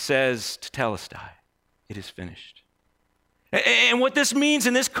and he says, "Tetelestai, it is finished." And what this means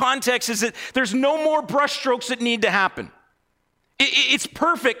in this context is that there's no more brush strokes that need to happen. It's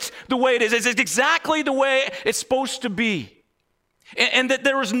perfect the way it is. It's exactly the way it's supposed to be. And that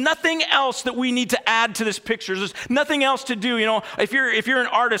there was nothing else that we need to add to this picture. There's nothing else to do. If you're an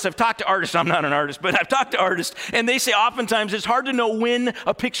artist, I've talked to artists. I'm not an artist, but I've talked to artists, and they say oftentimes it's hard to know when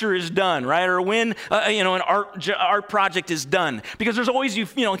a picture is done, right? Or when an art project is done, because there's always you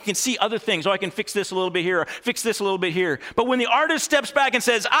can see other things. Oh, I can fix this a little bit here, or fix this a little bit here. But when the artist steps back and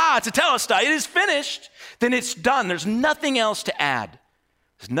says, "Tetelestai, it is finished," then it's done. There's nothing else to add.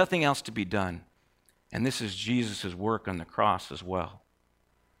 There's nothing else to be done. And this is Jesus' work on the cross as well.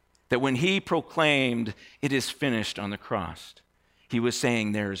 That when he proclaimed, "It is finished" on the cross, he was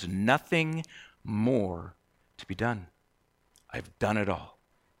saying there's nothing more to be done. I've done it all.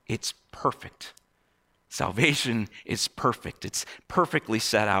 It's perfect. Salvation is perfect. It's perfectly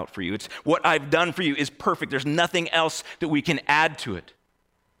set out for you. It's what I've done for you is perfect. There's nothing else that we can add to it.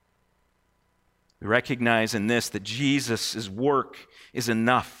 We recognize in this that Jesus' work is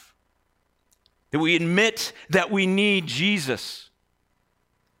enough. That we admit that we need Jesus.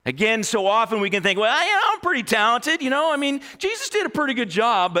 Again, so often we can think, well, I'm pretty talented, Jesus did a pretty good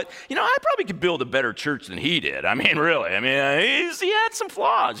job, but, I probably could build a better church than he did. Really. He had some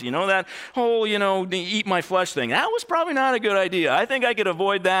flaws, that whole, eat my flesh thing. That was probably not a good idea. I think I could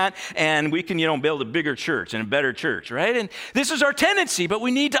avoid that, and we can, build a bigger church and a better church, right? And this is our tendency, but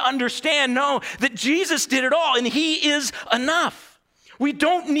we need to understand, that Jesus did it all, and he is enough. We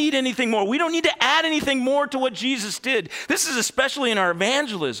don't need anything more. We don't need to add anything more to what Jesus did. This is especially in our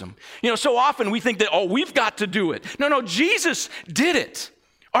evangelism. So often we think that, we've got to do it. No, Jesus did it.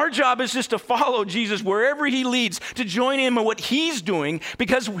 Our job is just to follow Jesus wherever he leads, to join him in what he's doing,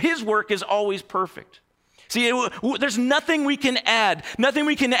 because his work is always perfect. See, there's nothing we can add, nothing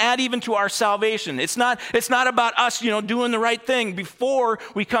we can add even to our salvation. It's not about us, doing the right thing before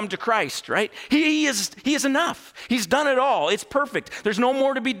we come to Christ, right? He is enough. He's done it all. It's perfect. There's no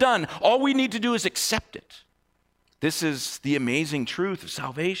more to be done. All we need to do is accept it. This is the amazing truth of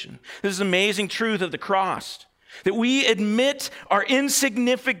salvation. This is the amazing truth of the cross. That we admit our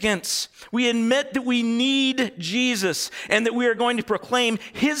insignificance. We admit that we need Jesus and that we are going to proclaim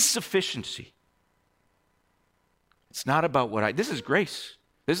his sufficiency. It's not about this is grace.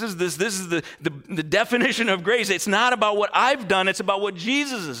 This is the definition of grace. It's not about what I've done. It's about what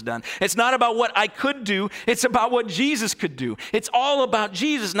Jesus has done. It's not about what I could do. It's about what Jesus could do. It's all about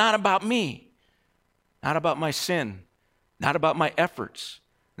Jesus, not about me. Not about my sin. Not about my efforts.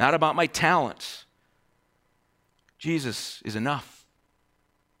 Not about my talents. Jesus is enough.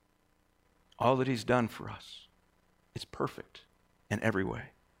 All that he's done for us is perfect in every way.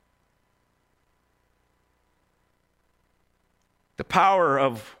 The power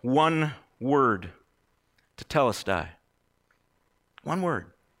of one word, tetelestai. One word.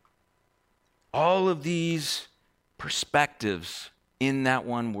 All of these perspectives in that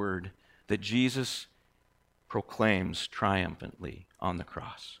one word that Jesus proclaims triumphantly on the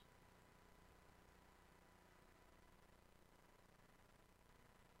cross.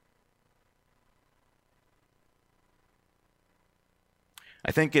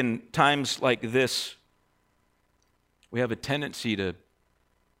 I think in times like this, we have a tendency to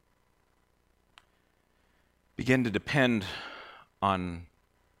begin to depend on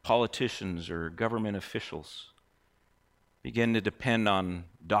politicians or government officials, begin to depend on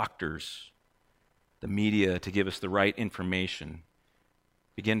doctors, the media to give us the right information,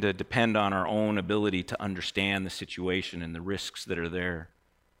 begin to depend on our own ability to understand the situation and the risks that are there,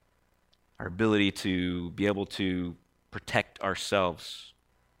 our ability to be able to protect ourselves,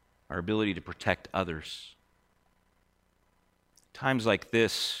 our ability to protect others. Times like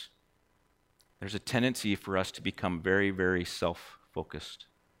this, there's a tendency for us to become very, very self-focused,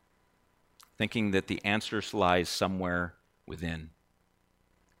 thinking that the answer lies somewhere within.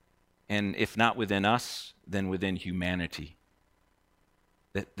 And if not within us, then within humanity.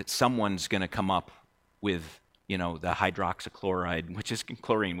 That someone's going to come up with, the hydroxychloride, which is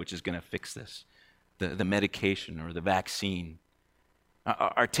chlorine, which is going to fix this, the medication or the vaccine.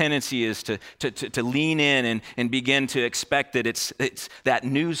 Our tendency is to lean in and begin to expect that it's that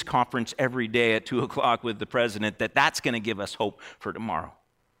news conference every day at 2 o'clock with the president, that's going to give us hope for tomorrow.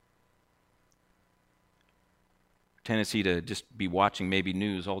 Tendency to just be watching maybe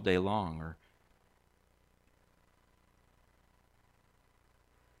news all day long, or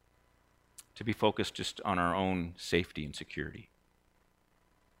to be focused just on our own safety and security.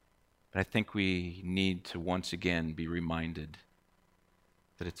 But I think we need to once again be reminded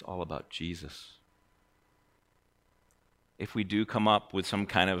that it's all about Jesus. If we do come up with some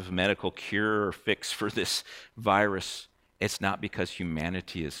kind of medical cure or fix for this virus, it's not because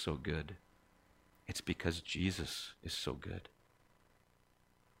humanity is so good. It's because Jesus is so good.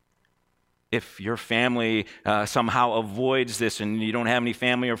 If your family somehow avoids this and you don't have any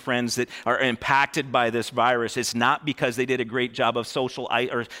family or friends that are impacted by this virus, it's not because they did a great job of social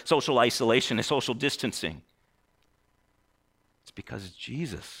isolation and social distancing. It's because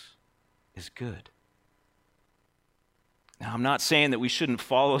Jesus is good. Now, I'm not saying that we shouldn't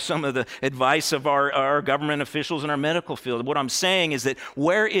follow some of the advice of our government officials in our medical field. What I'm saying is that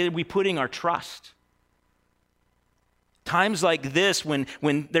where are we putting our trust? Times like this, when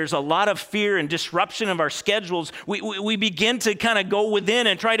there's a lot of fear and disruption of our schedules, we begin to kind of go within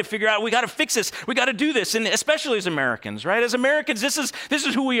and try to figure out, we got to fix this, we got to do this, and especially as Americans, right? As Americans, this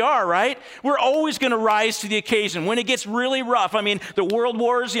is who we are, right? We're always going to rise to the occasion. When it gets really rough, the world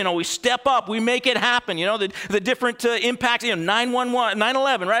wars, we step up, we make it happen, the different impacts, 9/11,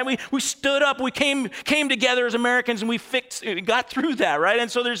 9/11, right? We stood up, we came together as Americans, and we got through that, right?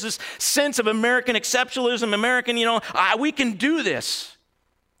 And so there's this sense of American exceptionalism, American, we can do this.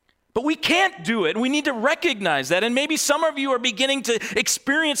 But we can't do it. We need to recognize that. And maybe some of you are beginning to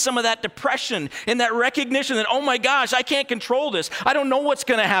experience some of that depression and that recognition that, oh my gosh, I can't control this. I don't know what's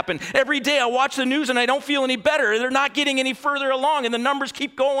going to happen. Every day I watch the news and I don't feel any better. They're not getting any further along and the numbers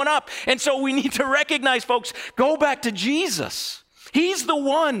keep going up. And so we need to recognize, folks, go back to Jesus. He's the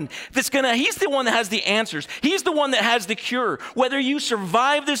one he's the one that has the answers. He's the one that has the cure. Whether you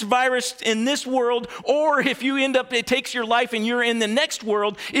survive this virus in this world or if you it takes your life and you're in the next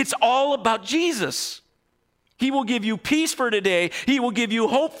world, it's all about Jesus. He will give you peace for today. He will give you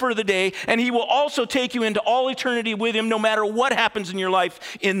hope for the day. And he will also take you into all eternity with him no matter what happens in your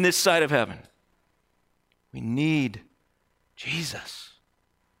life in this side of heaven. We need Jesus.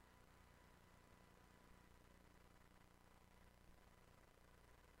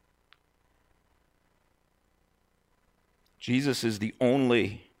 Jesus is the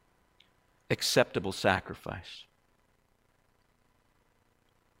only acceptable sacrifice.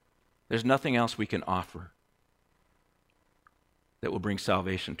 There's nothing else we can offer that will bring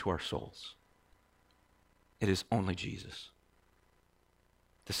salvation to our souls. It is only Jesus.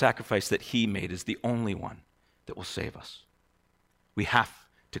 The sacrifice that he made is the only one that will save us. We have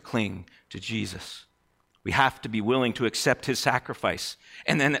to cling to Jesus. We have to be willing to accept his sacrifice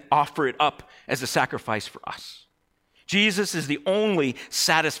and then offer it up as a sacrifice for us. Jesus is the only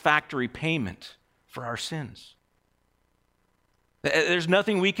satisfactory payment for our sins. There's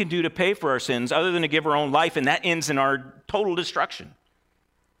nothing we can do to pay for our sins other than to give our own life, and that ends in our total destruction.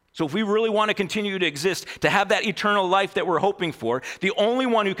 So if we really want to continue to exist, to have that eternal life that we're hoping for, the only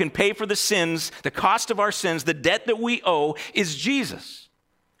one who can pay for the sins, the cost of our sins, the debt that we owe, is Jesus.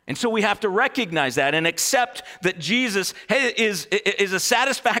 And so we have to recognize that and accept that Jesus is a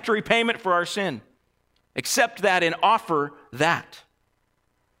satisfactory payment for our sin. Accept that and offer that.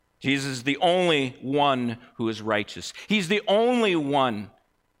 Jesus is the only one who is righteous. He's the only one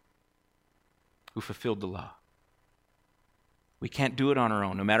who fulfilled the law. We can't do it on our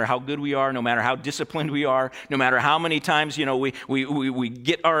own, no matter how good we are, no matter how disciplined we are, no matter how many times, we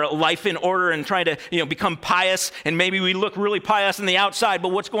get our life in order and try to, become pious, and maybe we look really pious on the outside, but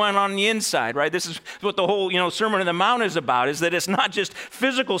what's going on the inside, right? This is what the whole, Sermon on the Mount is about, is that it's not just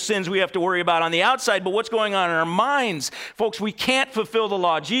physical sins we have to worry about on the outside, but what's going on in our minds. Folks, we can't fulfill the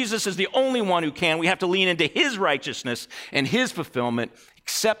law. Jesus is the only one who can. We have to lean into his righteousness and his fulfillment,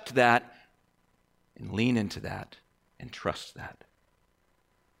 accept that, and lean into that. And trust that.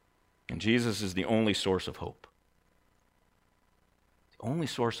 And Jesus is the only source of hope. The only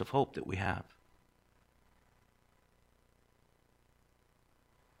source of hope that we have.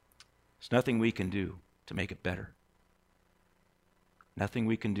 There's nothing we can do to make it better. Nothing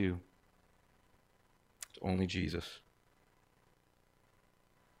we can do. It's only Jesus.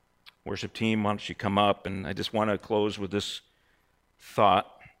 Worship team, why don't you come up? And I just want to close with this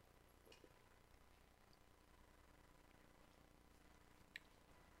thought.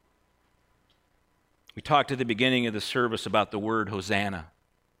 We talked at the beginning of the service about the word Hosanna.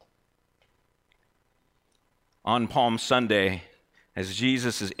 On Palm Sunday, as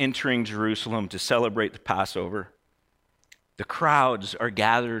Jesus is entering Jerusalem to celebrate the Passover, the crowds are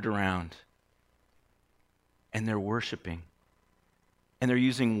gathered around, and they're worshiping. And they're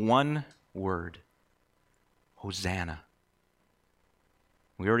using one word, Hosanna.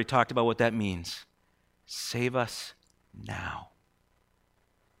 We already talked about what that means. Save us now.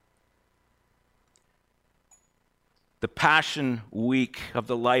 The Passion Week of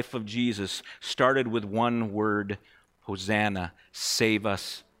the life of Jesus started with one word, Hosanna, save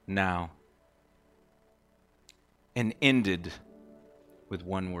us now, and ended with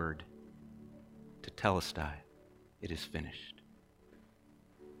one word, Tetelestai, it is finished.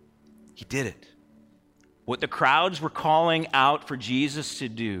 He did it. What the crowds were calling out for Jesus to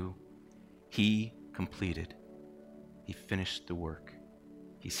do, he completed. He finished the work.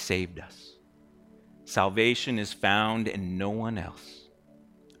 He saved us. Salvation is found in no one else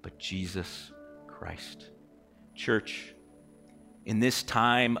but Jesus Christ. Church, in this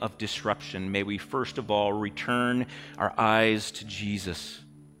time of disruption, may we first of all return our eyes to Jesus,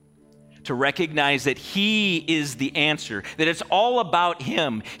 to recognize that he is the answer, that it's all about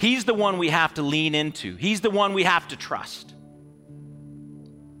him. He's the one we have to lean into. He's the one we have to trust.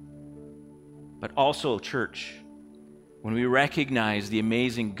 But also, church, when we recognize the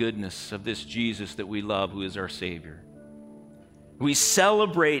amazing goodness of this Jesus that we love, who is our Savior, we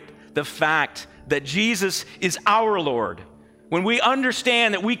celebrate the fact that Jesus is our Lord. When we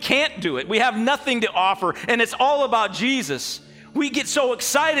understand that we can't do it, we have nothing to offer, and it's all about Jesus, we get so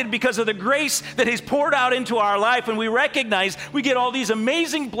excited because of the grace that he's poured out into our life, and we recognize we get all these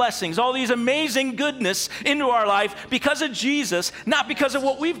amazing blessings, all these amazing goodness into our life because of Jesus, not because of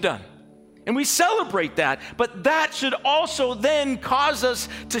what we've done. And we celebrate that, but that should also then cause us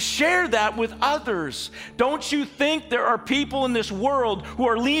to share that with others. Don't you think there are people in this world who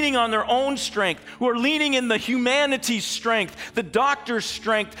are leaning on their own strength, who are leaning in the humanity's strength, the doctor's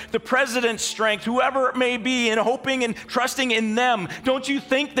strength, the president's strength, whoever it may be, and hoping and trusting in them? Don't you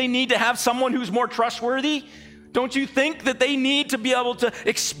think they need to have someone who's more trustworthy? Don't you think that they need to be able to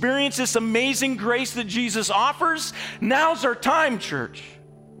experience this amazing grace that Jesus offers? Now's our time, church,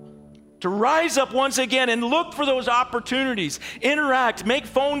 to rise up once again and look for those opportunities. Interact, make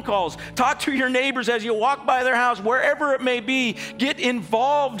phone calls, talk to your neighbors as you walk by their house, wherever it may be. Get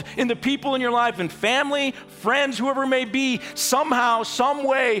involved in the people in your life, and family, friends, whoever it may be, somehow, some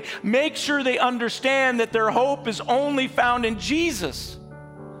way. Make sure they understand that their hope is only found in Jesus.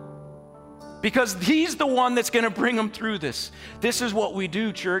 because he's the one that's going to bring them through this. This is what we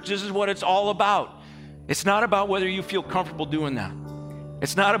do, church. This is what it's all about. It's not about whether you feel comfortable doing that.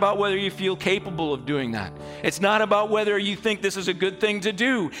 It's not about whether you feel capable of doing that. It's not about whether you think this is a good thing to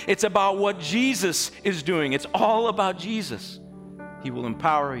do. It's about what Jesus is doing. It's all about Jesus. He will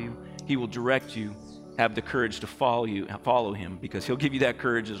empower you. He will direct you. Have the courage to follow him, because he'll give you that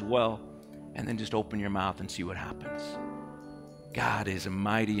courage as well. And then just open your mouth and see what happens. God is a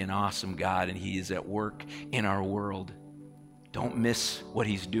mighty and awesome God, and he is at work in our world. Don't miss what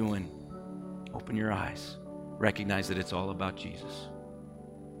he's doing. Open your eyes. Recognize that it's all about Jesus.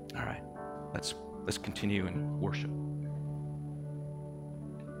 All right, let's continue in worship.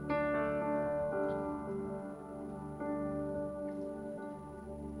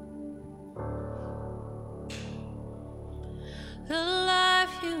 The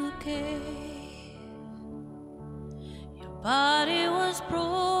life you gave, your body was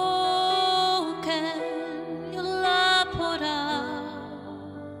broken, your love poured out,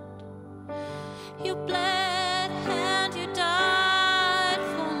 you bled and you died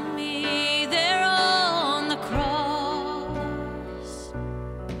for me there on the cross.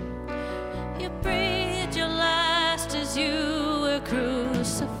 You breathed your last as you were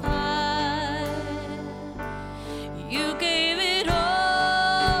crucified. You gave it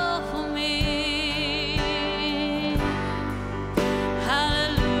all for me.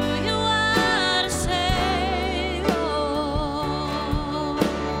 Hallelujah, what a Savior.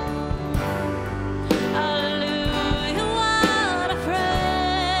 Hallelujah, what a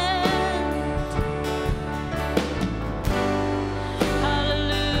friend.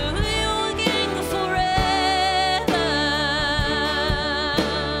 Hallelujah, King forever.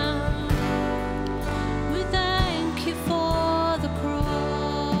 We thank you for the cross.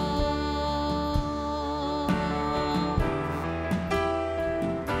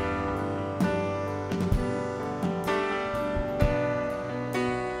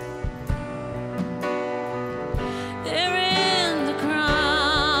 They're in the ground,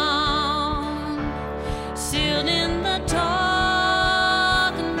 sealed in the darkness,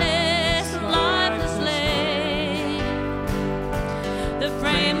 lifeless lay. The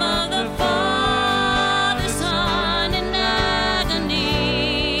frame of the Father, Son in agony.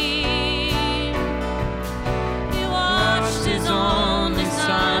 He watched his only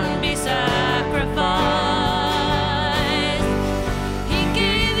Son be sacrificed. He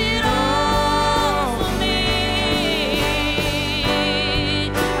gave it all for me.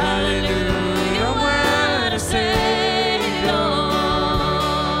 Hallelujah, what a Savior.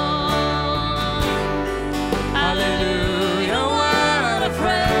 Hallelujah, what a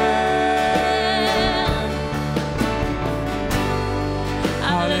friend.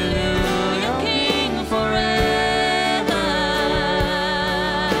 Hallelujah, King forever.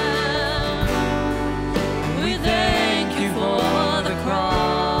 We thank you for the cross.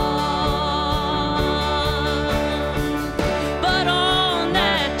 But on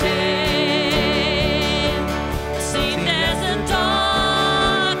that day, it seemed as the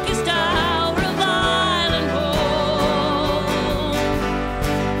darkest hour of violent hope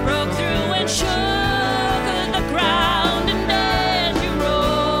broke through and shook the ground, and as you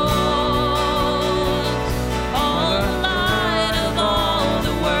rose, all the light of all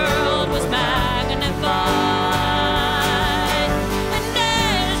the world was magnified. And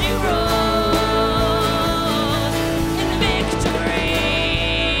as you rose in victory,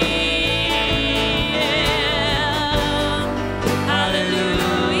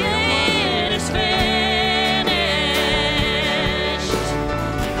 hallelujah, it is finished.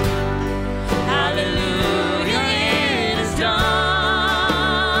 Hallelujah, it is done.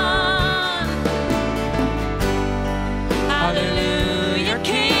 Hallelujah,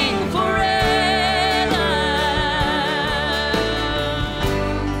 King forever.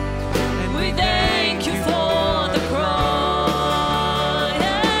 And we thank you for the cross.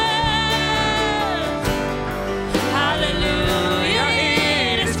 Yes. Hallelujah,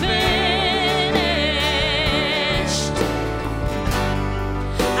 it is finished.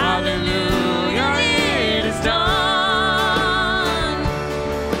 Hallelujah, it is done.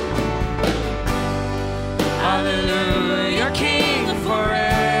 Hallelujah, King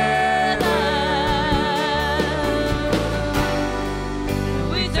forever.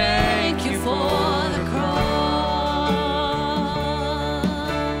 We thank you for the cross.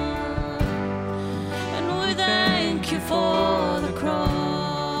 And we thank you for the cross.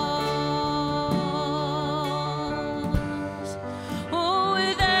 Oh,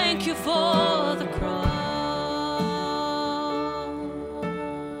 we thank you for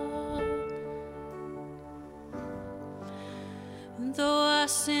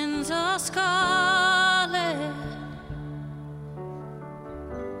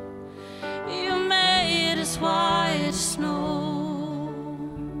snow.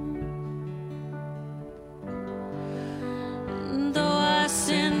 Though our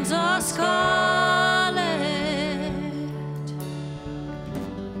sins are scarlet,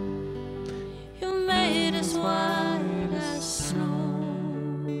 you made us white as snow.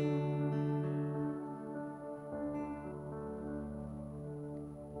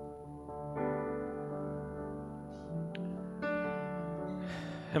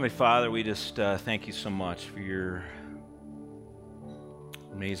 Heavenly Father, we just thank you so much for your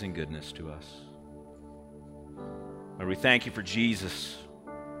amazing goodness to us. Lord, we thank you for Jesus,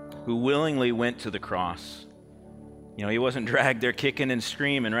 who willingly went to the cross. You know, he wasn't dragged there kicking and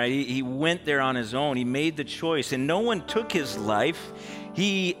screaming, right? He went there on his own. He made the choice, and no one took his life.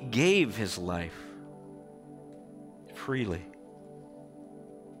 He gave his life freely.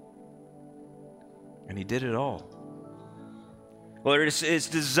 And he did it all. Lord, it's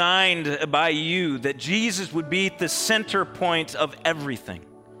designed by you that Jesus would be the center point of everything.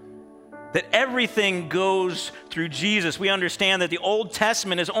 That everything goes through Jesus. We understand that the Old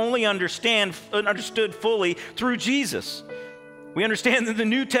Testament is only understood fully through Jesus. We understand that the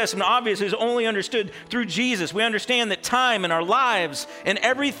New Testament, obviously, is only understood through Jesus. We understand that time in our lives and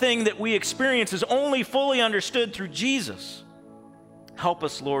everything that we experience is only fully understood through Jesus. Help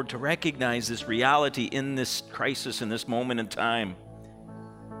us, Lord, to recognize this reality in this crisis, in this moment in time.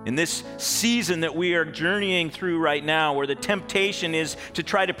 In this season that we are journeying through right now, where the temptation is to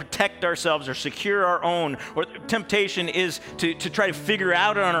try to protect ourselves or secure our own, or the temptation is to try to figure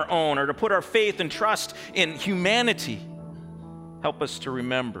out on our own, or to put our faith and trust in humanity. Help us to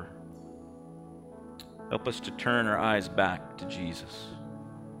remember. Help us to turn our eyes back to Jesus.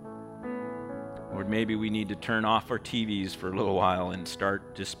 Lord, maybe we need to turn off our TVs for a little while and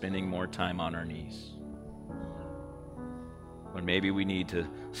start just spending more time on our knees. Or maybe we need to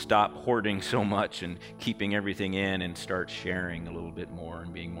stop hoarding so much and keeping everything in and start sharing a little bit more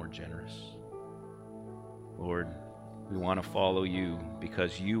and being more generous. Lord, we want to follow you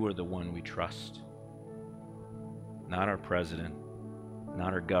because you are the one we trust. Not our president,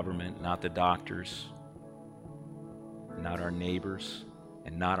 not our government, not the doctors, not our neighbors,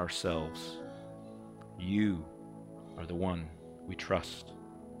 and not ourselves. You are the one we trust.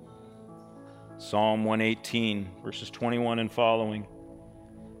 Psalm 118, verses 21 and following.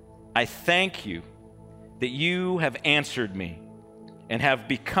 I thank you that you have answered me and have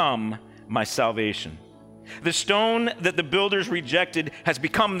become my salvation. The stone that the builders rejected has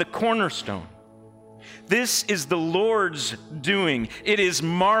become the cornerstone. This is the Lord's doing. It is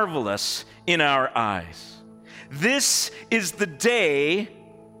marvelous in our eyes. This is the day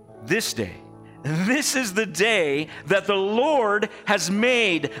that the Lord has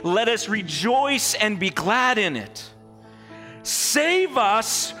made. Let us rejoice and be glad in it. Save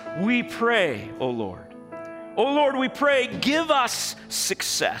us, we pray, O Lord. O Lord, we pray, give us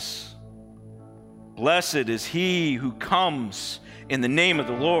success. Blessed is he who comes in the name of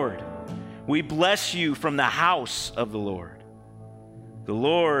the Lord. We bless you from the house of the Lord. The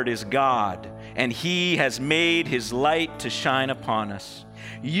Lord is God, and he has made his light to shine upon us.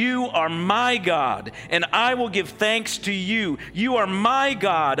 You are my God, and I will give thanks to you. You are my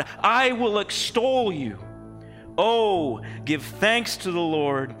God, I will extol you. Oh, give thanks to the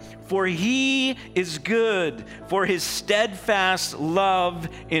Lord, for he is good, for his steadfast love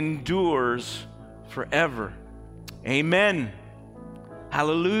endures forever. Amen.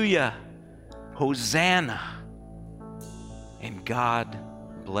 Hallelujah. Hosanna. And God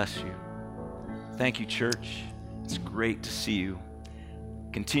bless you. Thank you, church. It's great to see you.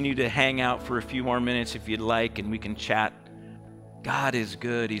 Continue to hang out for a few more minutes if you'd like, and we can chat. God is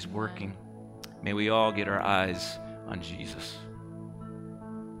good. He's working. May we all get our eyes on Jesus.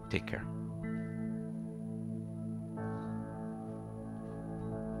 Take care.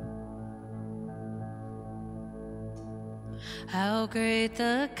 How great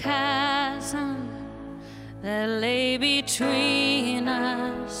the chasm that lay between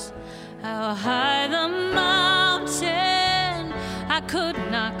us. How high the mountain I could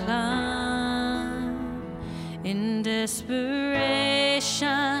not climb. In desperation,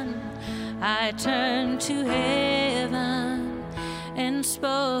 I turned to heaven and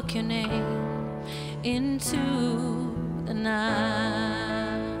spoke your name into the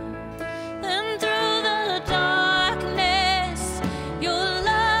night. And through the darkness, your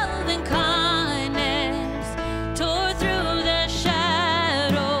love and kindness tore through the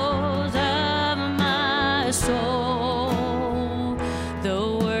shadows of my soul.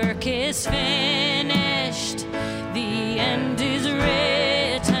 The work is finished, the end is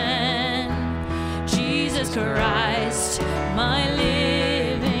written. Jesus Christ, my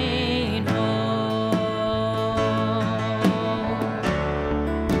living hope.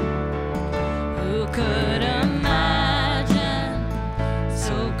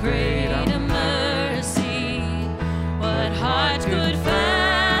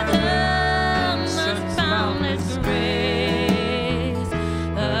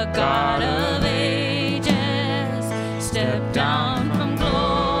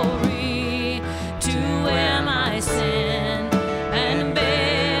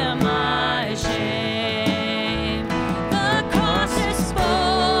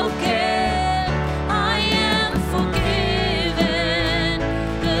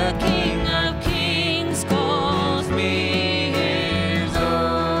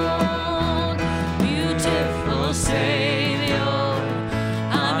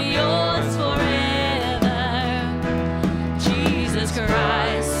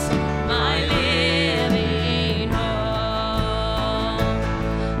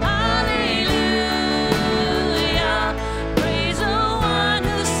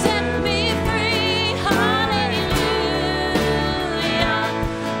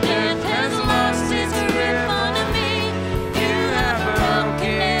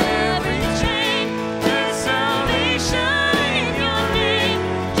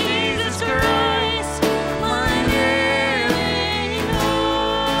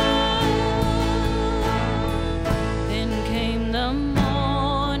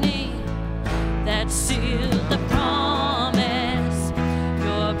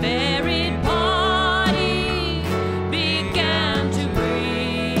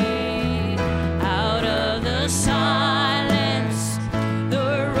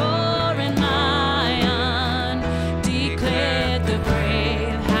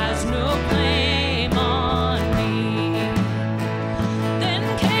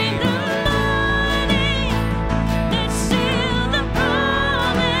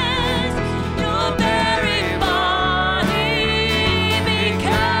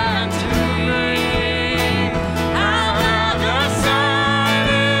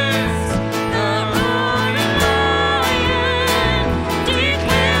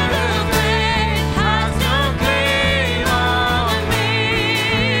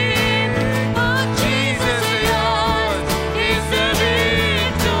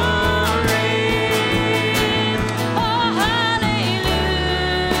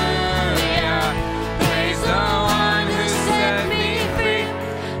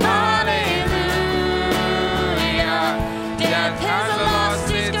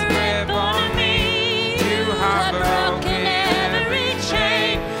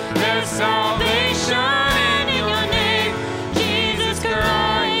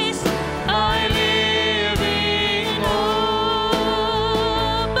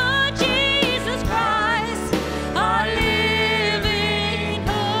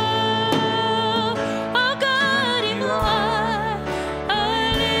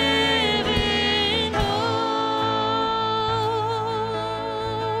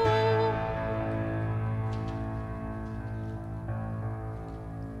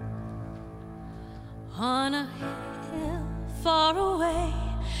 On a hill far away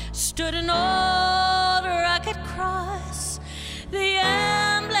stood an old rugged cross, the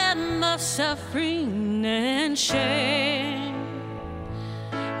emblem of suffering and shame.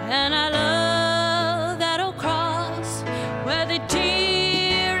 And I love that old cross where the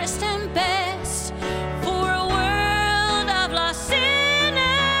dearest and best for a world of lost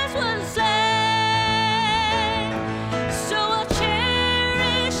sinners was slain. So I'll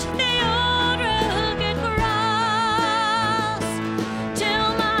cherish the old rugged cross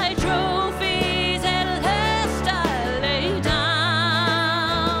till my trophies at last I lay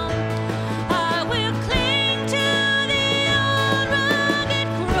down. I will cling to the old rugged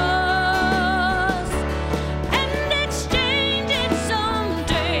cross and exchange it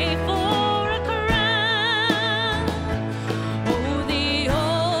someday for a crown. Oh, the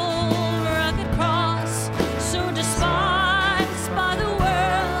old rugged cross, so despised by the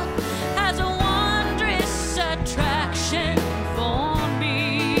world, has a wondrous attraction for me.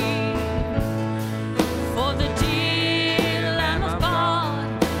 For the dear Lamb of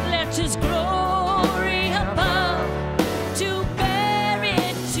God left his glory above to bear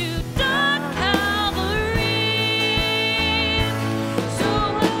it to dark Calvary. So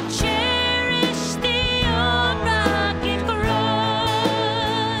I'll cherish the old rugged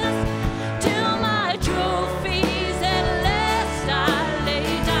cross till my trophies at last I lay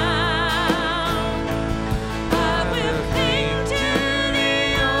down. I will cling to the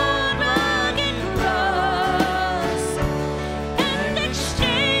old rugged cross and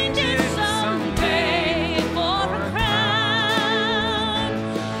exchange it someday for a crown.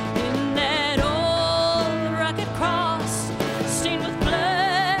 In that old rugged cross, stained with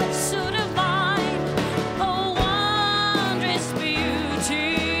blood so divine, a wondrous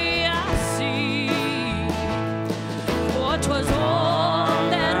beauty I see. For 'twas on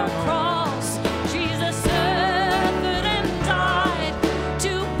that old cross Jesus suffered and died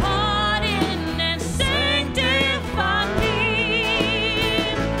to pardon and sanctify me.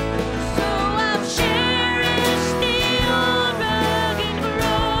 So I've cherished the old rugged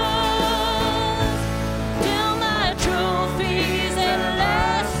cross till my trophies at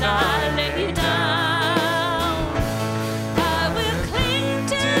last I lay down. I will cling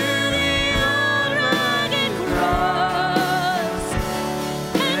to the old rugged cross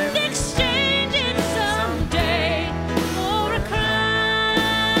and exchange it someday for a crown.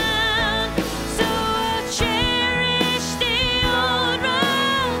 So I'll cherish the old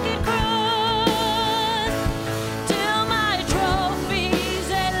rugged cross till my trophies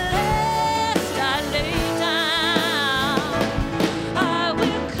at last I lay down. I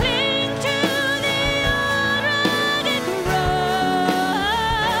will cling to the old rugged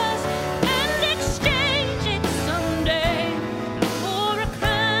cross and exchange it someday for a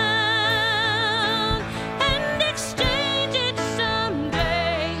crown, and exchange it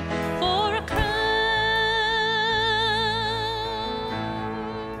someday for a crown.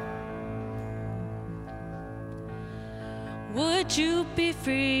 Would you be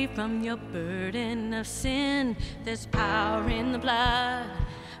free from your burden of sin? There's power in the blood,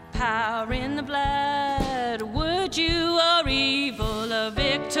 power in the blood. Would you or evil a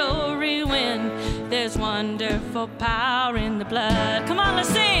victory win? There's wonderful power in the blood. Come on, let's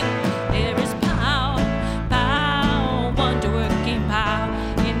sing.